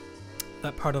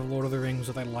that part of Lord of the Rings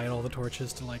where they light all the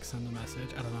torches to like send a message.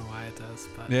 I don't know why it does,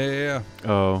 but yeah.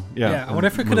 Oh yeah. Yeah, I wonder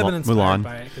if it could have been inspired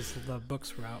by it because the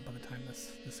books were out by the time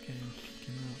this came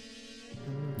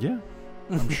out. Yeah,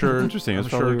 I'm sure. Interesting. I'm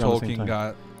sure Tolkien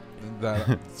got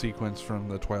that sequence from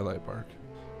the Twilight Bark.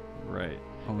 Right.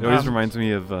 It always reminds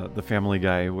me of the Family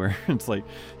Guy, where it's like,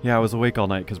 I was awake all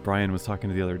night because Brian was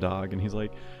talking to the other dog, and he's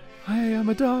like, "Hey, I'm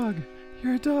a dog.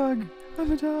 You're a dog.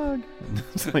 I'm a dog."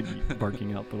 It's like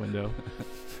barking out the window.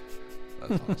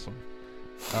 That's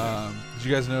awesome. Did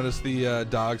you guys notice the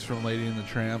dogs from Lady and the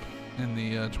Tramp in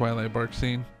the Twilight Bark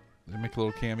scene? They make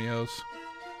little cameos.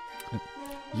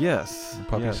 Yes. The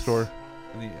puppy store.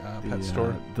 The pet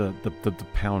store. The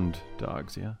pound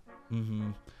dogs, yeah.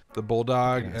 Mm-hmm. The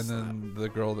bulldog, and then the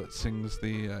girl that sings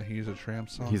the He's a Tramp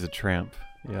song. He's a Tramp,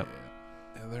 yep.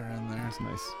 Yeah, they're in there. That's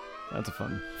nice. That's a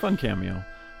fun cameo.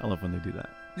 I love when they do that.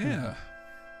 Yeah.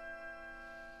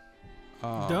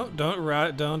 Don't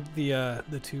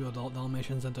the two adult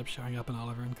Dalmatians end up showing up in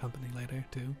Oliver and Company later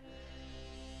too?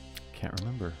 Can't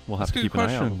remember. We'll have to keep an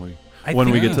eye on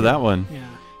when we get to that one. Yeah.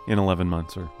 In 11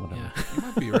 months or whatever. Yeah. You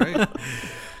might be right.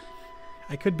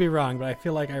 I could be wrong, but I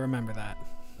feel like I remember that.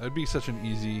 That'd be such an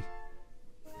easy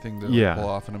thing to pull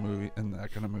off in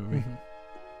that kind of movie.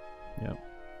 Yep.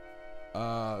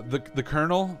 The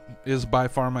Colonel is by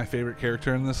far my favorite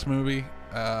character in this movie.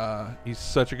 He's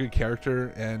such a good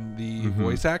character, and the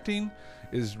voice acting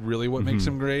is really what makes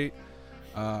him great.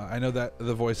 I know that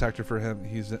the voice actor for him,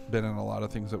 he's been in a lot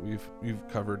of things that we've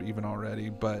covered even already,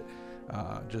 but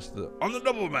just on the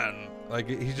double man, like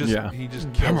he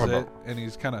just kills it, and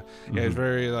he's kind of he's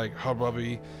very like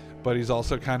hubbubby, but he's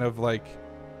also kind of like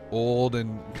old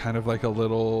and kind of like a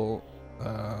little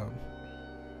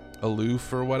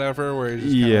aloof or whatever, where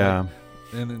he's just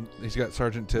and then he's got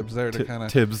Sergeant Tibbs there to kind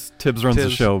of Tibbs runs the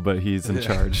show, but he's in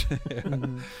charge.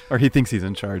 Or he thinks he's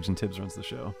in charge, and Tibbs runs the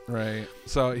show. Right.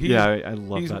 So I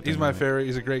love that. He's my favorite.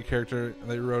 He's a great character.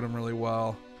 They wrote him really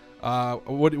well.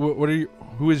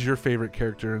 Who is your favorite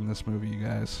character in this movie, you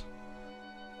guys?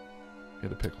 You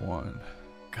had to pick one.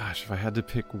 Gosh, if I had to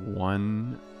pick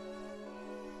one,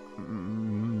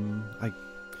 I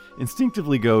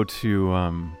instinctively go to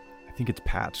I think it's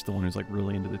Patch, the one who's like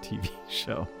really into the TV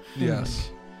show. Yes.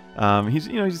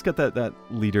 He's got that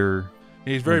leader.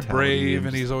 He's very brave,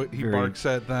 and he barks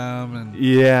at them, and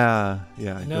he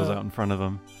goes out in front of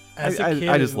them.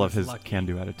 I just love his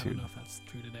can-do attitude. I don't know if that's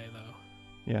true today, though.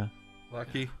 Yeah.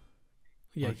 Lucky.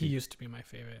 Yeah, Lucky. He used to be my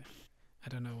favorite. I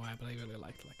don't know why, but I really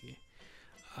liked Lucky.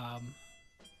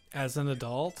 As an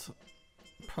adult,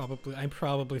 I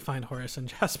probably find Horace and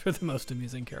Jasper the most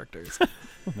amusing characters.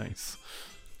 Nice.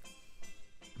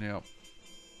 Yep.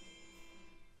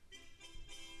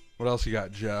 What else you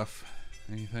got, Jeff?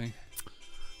 Anything?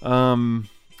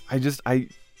 I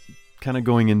kind of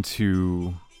going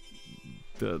into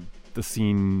the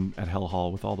scene at Hell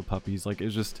Hall with all the puppies. Like,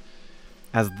 it's just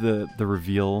as the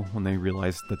reveal when they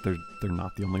realize that they're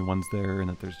not the only ones there, and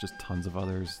that there's just tons of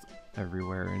others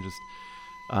everywhere, and just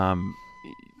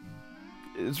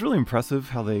it's really impressive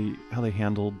how they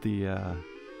handled the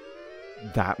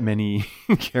that many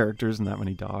characters and that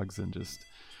many dogs, and just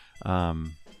I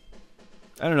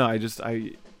don't know,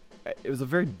 it was a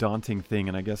very daunting thing,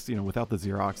 and I guess without the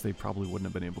Xerox they probably wouldn't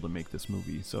have been able to make this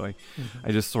movie. So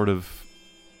I just sort of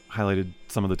highlighted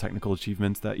some of the technical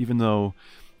achievements, that even though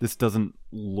this doesn't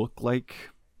look like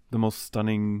the most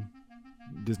stunning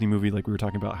Disney movie, like we were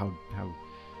talking about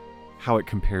how it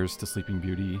compares to Sleeping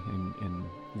Beauty in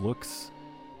looks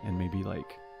and maybe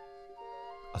like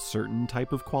a certain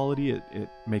type of quality, it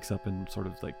makes up in sort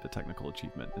of like the technical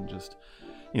achievement, and just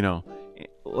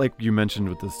like you mentioned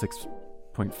with the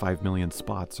 6.5 million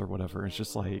spots or whatever, it's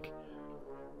just like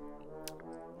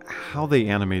how they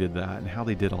animated that and how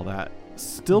they did all that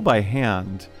still by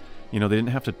hand. They didn't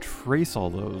have to trace all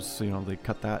those, so they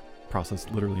cut that process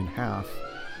literally in half.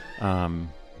 But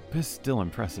it's still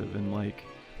impressive, and like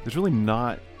there's really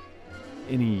not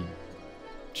any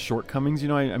shortcomings.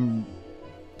 I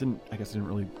didn't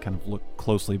really kind of look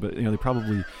closely, but they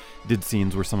probably did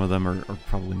scenes where some of them are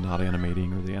probably not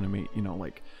animating, or they animate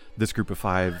like this group of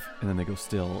 5 and then they go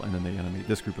still, and then they animate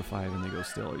this group of 5 and they go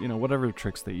still, whatever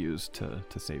tricks they use to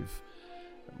save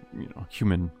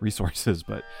human resources.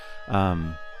 But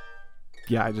I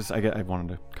wanted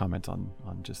to comment on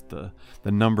just the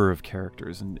number of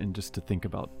characters, and just to think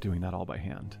about doing that all by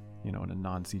hand, in a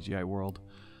non-CGI world.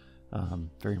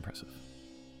 Very impressive.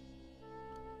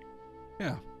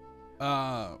 Yeah.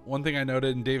 One thing I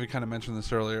noted, and David kind of mentioned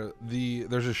this earlier,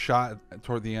 there's a shot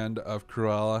toward the end of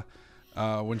Cruella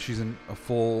when she's in a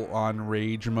full-on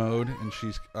rage mode, and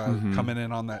she's coming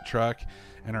in on that truck,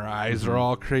 and her eyes are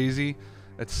all crazy.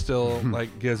 It still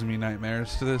like gives me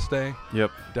nightmares to this day.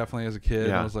 Yep. Definitely as a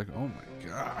kid, I was like, oh my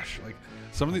gosh, like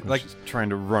some of the like trying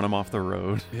to run them off the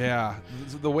road. Yeah,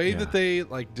 the way that they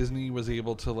like Disney was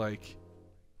able to like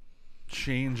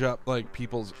change up like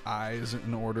people's eyes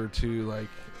in order to like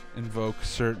invoke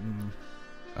certain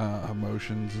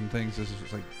emotions and things. This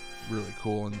is like really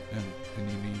cool and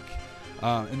unique.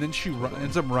 And then she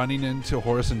ends up running into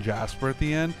Horace and Jasper at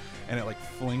the end, and it like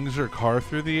flings her car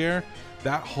through the air.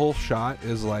 That whole shot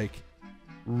is like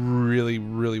really,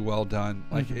 really well done.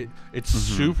 Like it's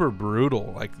super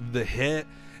brutal. Like the hit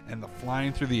and the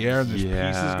flying through the air, and there's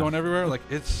pieces going everywhere. Like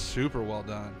it's super well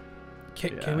done.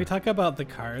 Can we talk about the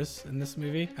cars in this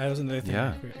movie? I was another thing.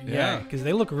 Yeah, because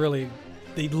they look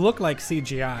like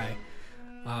CGI.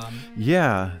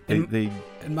 They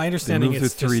in my understanding,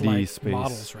 it's just 3D like space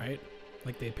models, right?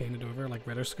 Like they painted over, like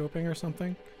rotoscoping or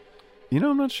something.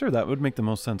 I'm not sure. That would make the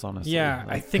most sense, honestly. Yeah,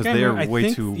 like, I think they are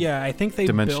way too. Yeah, I think they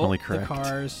dimensionally built correct. The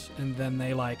cars, and then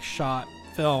they like shot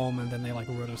film, and then they like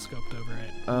rotoscoped over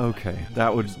it. Okay, like,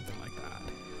 that would something like that.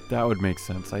 That would make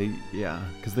sense.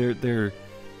 Because they're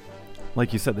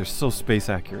like you said, they're so space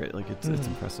accurate. Like it's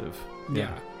impressive.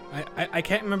 Yeah. I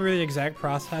can't remember the exact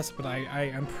process, but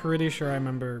I'm pretty sure I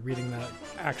remember reading that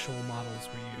actual models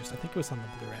were used. I think it was on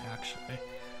the Blu-ray, actually.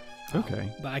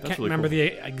 Okay. But I can't really remember cool.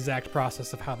 the exact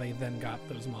process of how they then got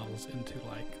those models into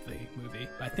like the movie.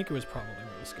 But I think it was probably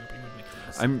rotoscoping would make the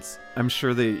most sense. I'm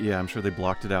sure they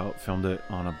blocked it out, filmed it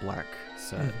on a black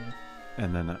set, Mm-hmm.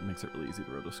 and then that makes it really easy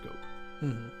to rotoscope.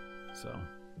 Mm-hmm. So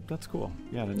that's cool.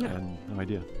 Yeah, I had no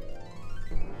idea.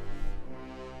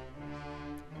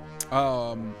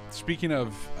 Speaking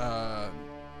of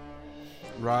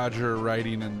Roger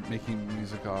writing and making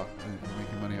music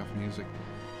making money off music,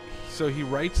 so he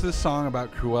writes this song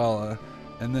about Cruella,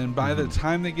 and then by the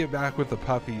time they get back with the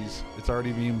puppies, it's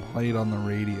already being played on the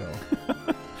radio.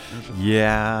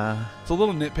 Yeah. It's a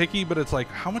little nitpicky, but it's like,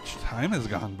 how much time has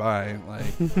gone by? Like,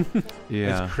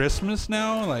 Yeah. it's Christmas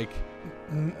now. Like,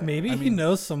 Maybe I he mean-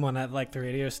 knows someone at like the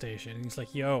radio station, and he's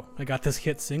like, "Yo, I got this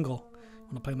hit single.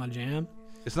 Want to play my jam?"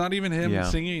 it's not even him Yeah.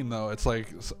 singing though. It's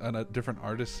like a different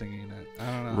artist singing it. I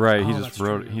don't know. Right. Oh, He that's just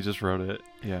wrote. true. He just wrote it.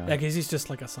 Yeah. Yeah, because he's just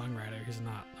like a songwriter. He's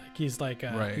not like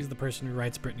Right. he's the person who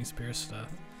writes Britney Spears stuff.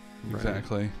 Right.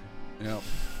 Exactly. Yep.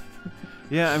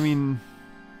 Yeah. I mean,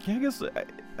 yeah. I guess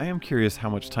I am curious how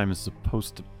much time is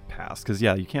supposed to pass, because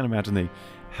you can't imagine they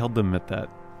held them at that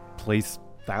place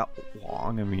that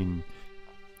long. I mean,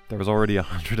 there was already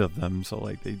 100 of them, so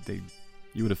like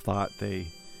you would have thought they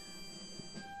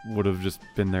would have just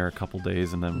been there a couple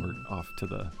days and then we're off to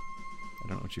the, I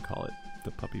don't know what you call it,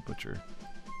 the puppy butcher.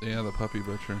 Yeah, the puppy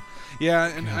butcher. Yeah,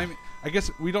 and Yeah. I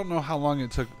guess we don't know how long it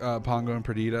took Pongo and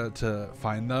Perdita to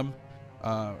find them.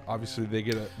 Obviously, they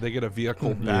get a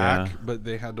vehicle back, Yeah. but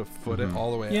they had to foot it Mhm.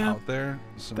 all the way Yeah. out there.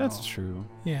 So That's true.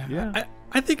 Yeah, Yeah.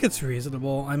 I think it's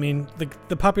reasonable. I mean,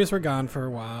 the puppies were gone for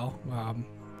a while.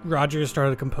 Roger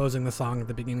started composing the song at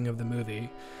the beginning of the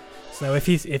movie, so if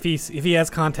he has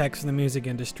contacts in the music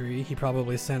industry, he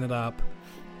probably sent it up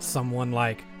someone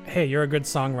like, "Hey, you're a good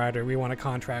songwriter. We want to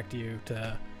contract you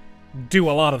to do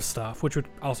a lot of stuff," which would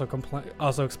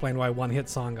also explain why one hit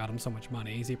song got him so much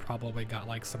money. He probably got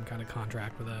like some kind of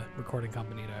contract with a recording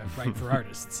company to write for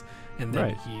artists, and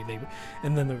then Right.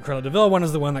 and then the Cruella de Vil one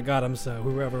is the one that got him. So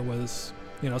whoever was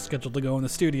scheduled to go in the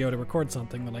studio to record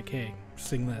something, they're like, "Hey,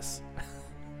 sing this."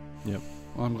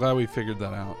 Well, I'm glad we figured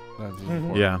that out. That's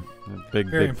important. Yeah. A big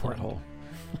Very big plot important.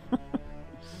 hole.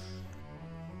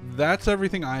 That's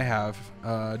everything I have.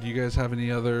 Do you guys have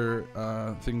any other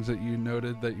things that you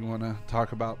noted that you want to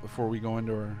talk about before we go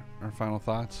into our final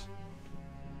thoughts?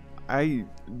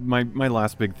 My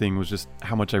last big thing was just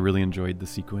how much I really enjoyed the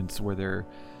sequence where they're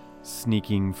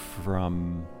sneaking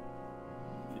from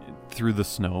through the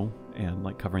snow and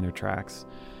like covering their tracks,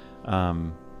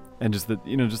 and just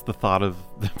the thought of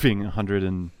there being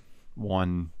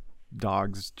 101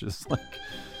 dogs just like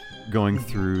going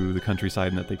through the countryside,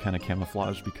 and that they kind of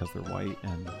camouflage because they're white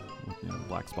and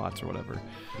black spots or whatever.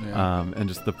 Yeah. And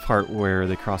just the part where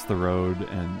they cross the road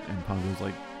and Pongo's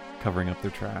like covering up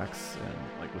their tracks and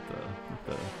like with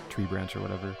the tree branch or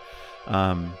whatever.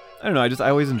 I don't know. I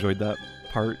always enjoyed that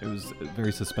part. It was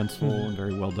very suspenseful and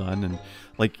very well done. And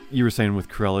like you were saying with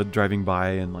Cruella driving by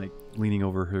and like leaning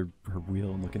over her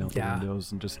wheel and looking out the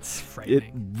windows, and just It's it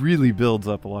frightening. really builds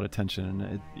up a lot of tension.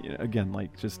 And it, again,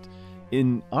 like just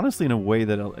honestly in a way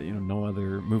that no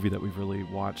other movie that we've really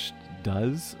watched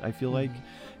does. I feel like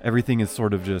everything is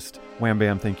sort of just wham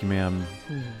bam, thank you ma'am.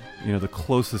 The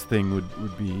closest thing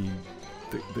would be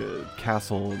the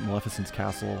castle, Maleficent's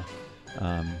castle,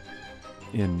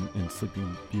 in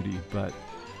Sleeping Beauty, but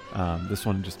this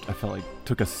one just I felt like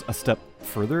took a step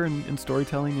further in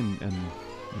storytelling and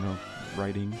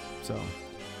writing. So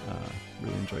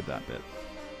really enjoyed that bit.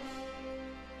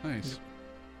 Nice.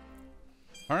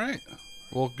 All right.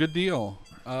 Well, good deal.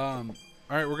 All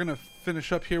right, we're gonna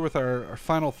finish up here with our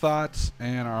final thoughts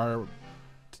and our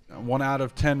 1 out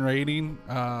of 10 rating.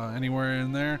 Anywhere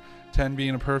in there, 10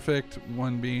 being a perfect,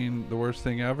 1 being the worst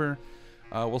thing ever.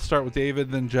 We'll start with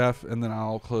David, then Jeff, and then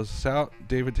I'll close this out.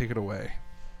 David, take it away.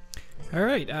 All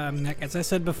right. As I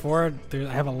said before, I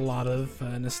have a lot of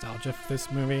nostalgia for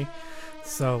this movie,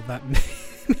 so that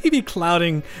may be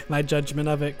clouding my judgment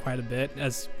of it quite a bit,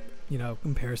 as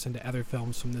comparison to other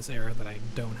films from this era that I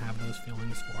don't have those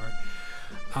feelings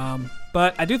for.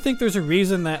 But I do think there's a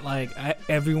reason that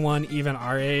everyone, even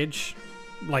our age,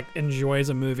 enjoys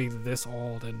a movie this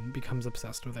old and becomes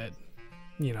obsessed with it.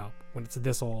 When it's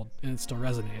this old and it still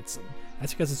resonates. And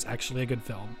that's because it's actually a good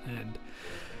film. And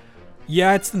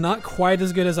yeah, it's not quite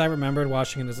as good as I remembered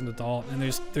watching it as an adult. And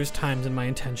there's times when my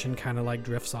attention kind of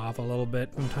drifts off a little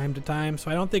bit from time to time.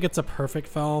 So I don't think it's a perfect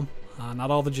film.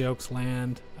 Not all the jokes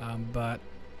land, but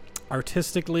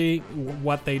artistically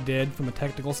what they did from a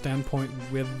technical standpoint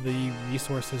with the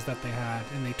resources that they had,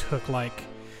 and they took like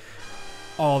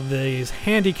all these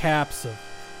handicaps of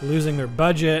losing their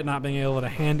budget, not being able to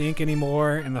hand ink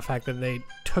anymore, and the fact that they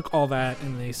took all that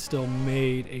and they still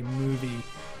made a movie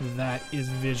that is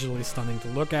visually stunning to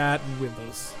look at, with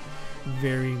those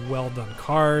very well done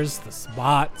cars, the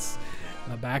spots,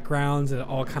 the backgrounds. It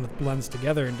all kind of blends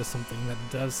together into something that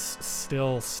does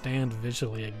still stand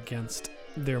visually against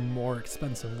their more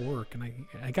expensive work, and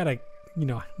I gotta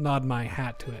nod my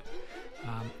hat to it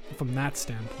from that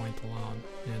standpoint alone.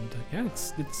 And yeah,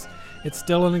 it's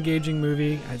still an engaging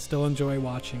movie. I still enjoy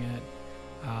watching it.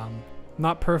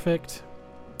 Not perfect,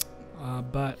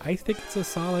 but I think it's a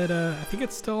solid. I think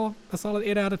it's still a solid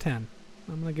 8 out of 10.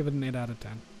 I'm gonna give it an 8 out of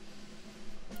 10.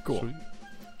 Cool. Sweet.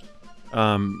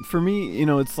 For me,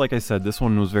 it's like I said, this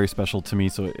one was very special to me,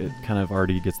 so it kind of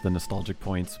already gets the nostalgic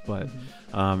points, but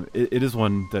it is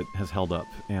one that has held up.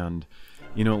 And,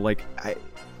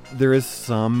 there is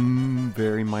some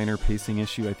very minor pacing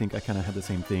issue. I think I kind of had the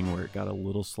same thing where it got a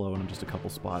little slow in just a couple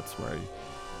spots where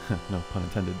I, no pun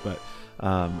intended, but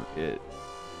it,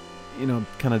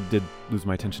 kind of did lose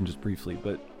my attention just briefly.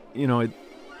 But,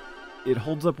 it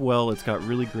holds up well. It's got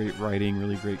really great writing,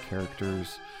 really great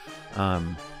characters.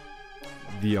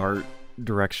 The art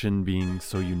direction being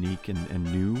so unique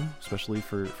and new, especially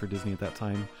for Disney at that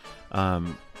time.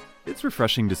 It's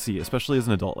refreshing to see, especially as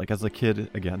an adult. Like as a kid,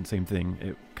 again, same thing.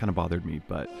 It kind of bothered me,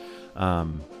 but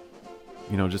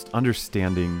just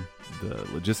understanding the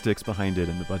logistics behind it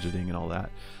and the budgeting and all that.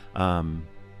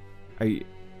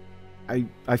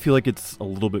 I feel like it's a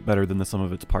little bit better than the sum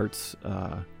of its parts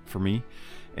for me.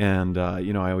 And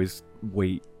I always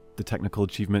weight the technical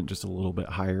achievement just a little bit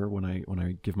higher when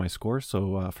I give my score.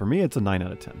 So for me, it's a 9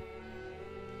 out of 10.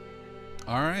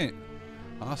 All right,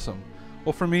 awesome.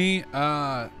 Well, for me,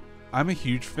 I'm a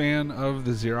huge fan of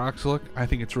the Xerox look. I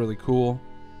think it's really cool.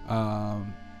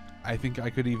 I think I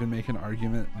could even make an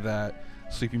argument that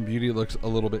Sleeping Beauty looks a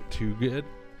little bit too good.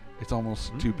 It's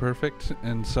almost too perfect,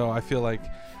 and so I feel like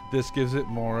this gives it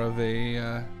more of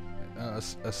a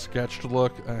sketched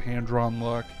look, a hand-drawn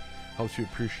look. Helps you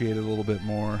appreciate it a little bit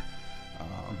more.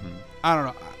 I don't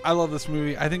know. I love this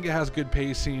movie. I think it has good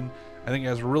pacing. I think it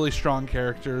has really strong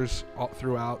characters all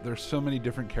throughout. There's so many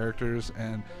different characters,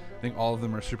 and I think all of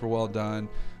them are super well done.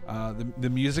 The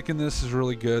music in this is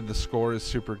really good. The score is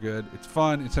super good. It's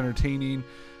fun. It's entertaining.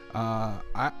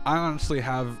 I honestly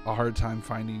have a hard time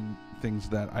finding things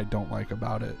that I don't like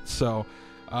about it. So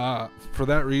for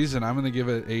that reason, I'm going to give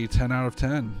it a 10 out of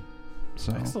 10.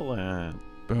 So, excellent.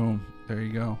 Boom. There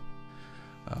you go.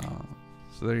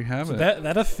 So there you have it.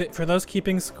 That for those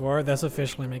keeping score, this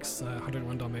officially makes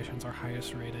 101 Dalmatians our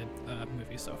highest rated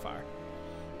movie so far.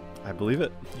 I believe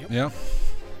it. Yep.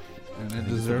 And it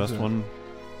deserves the best it. one.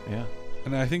 Yeah.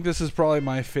 And I think this is probably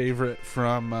my favorite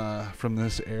from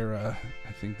this era.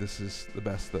 I think this is the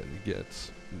best that it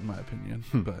gets, in my opinion.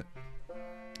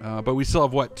 But we still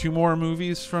have 2 more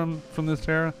movies from this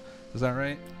era? Is that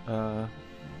right?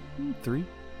 3.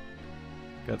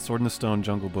 Got Sword in the Stone,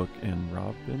 Jungle Book, and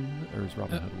Robin, or is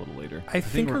Robin Hood a little later? I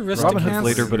think Robin Hood's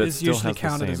later, but it is still usually has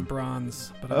counted the as same.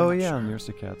 bronze. But Oh I'm not yeah, sure. and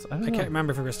Aristocats. I can't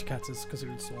remember if Aristocats is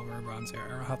considered silver or bronze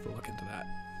era. I'll have to look into that.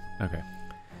 Okay.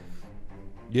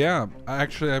 Yeah,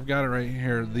 actually, I've got it right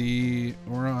here.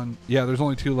 There's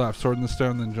only 2 left: Sword in the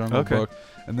Stone, then Jungle Book,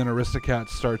 and then Aristocats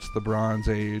starts the Bronze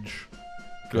Age,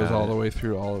 goes all the way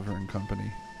through Oliver and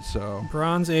Company. So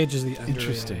Bronze Age is the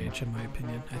underrated age, in my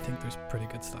opinion. I think there's pretty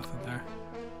good stuff in there.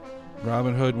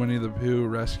 Robin Hood, Winnie the Pooh,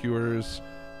 Rescuers,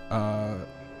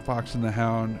 Fox and the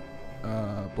Hound,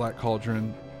 Black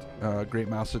Cauldron, Great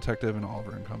Mouse Detective, and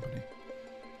Oliver and Company.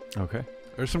 Okay.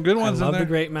 There's some good ones I love in there. The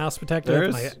Great Mouse Detective. There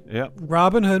is. Yep.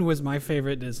 Robin Hood was my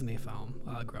favorite Disney film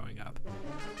growing up.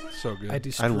 So good.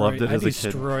 I loved it as a kid.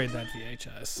 I destroyed that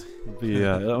VHS.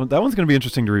 That one's going to be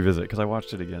interesting to revisit because I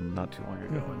watched it again not too long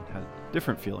ago and had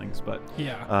different feelings, but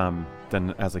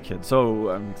than as a kid. So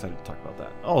I'm excited to talk about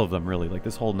that. All of them, really. Like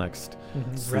this whole next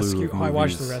slew of I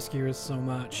watched movies. The Rescuers so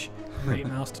much. Great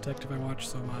Mouse Detective I watched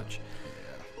so much.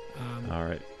 All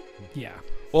right. Yeah.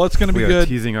 Well, it's going to be we good. Are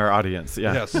teasing our audience.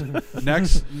 Yeah. Yes.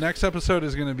 Next episode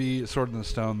is going to be Sword in the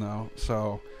Stone, though.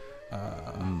 So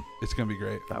it's going to be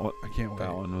great. That one, I can't wait.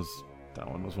 That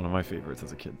one was one of my favorites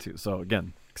as a kid too. So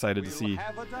again, excited to see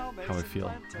how I feel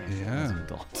as an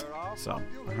adult. So all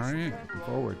right.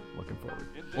 Looking forward.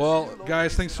 Well,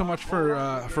 guys, thanks so much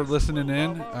for listening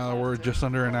in. We're just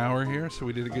under an hour here, so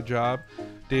we did a good job.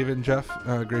 David and Jeff,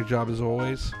 great job as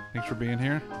always. Thanks for being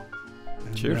here.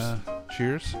 And, cheers.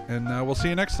 Cheers. And we'll see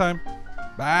you next time.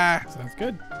 Bye. Sounds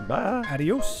good. Bye.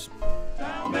 Adios.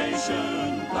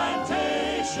 Dalmatian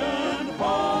Plantation. Nation.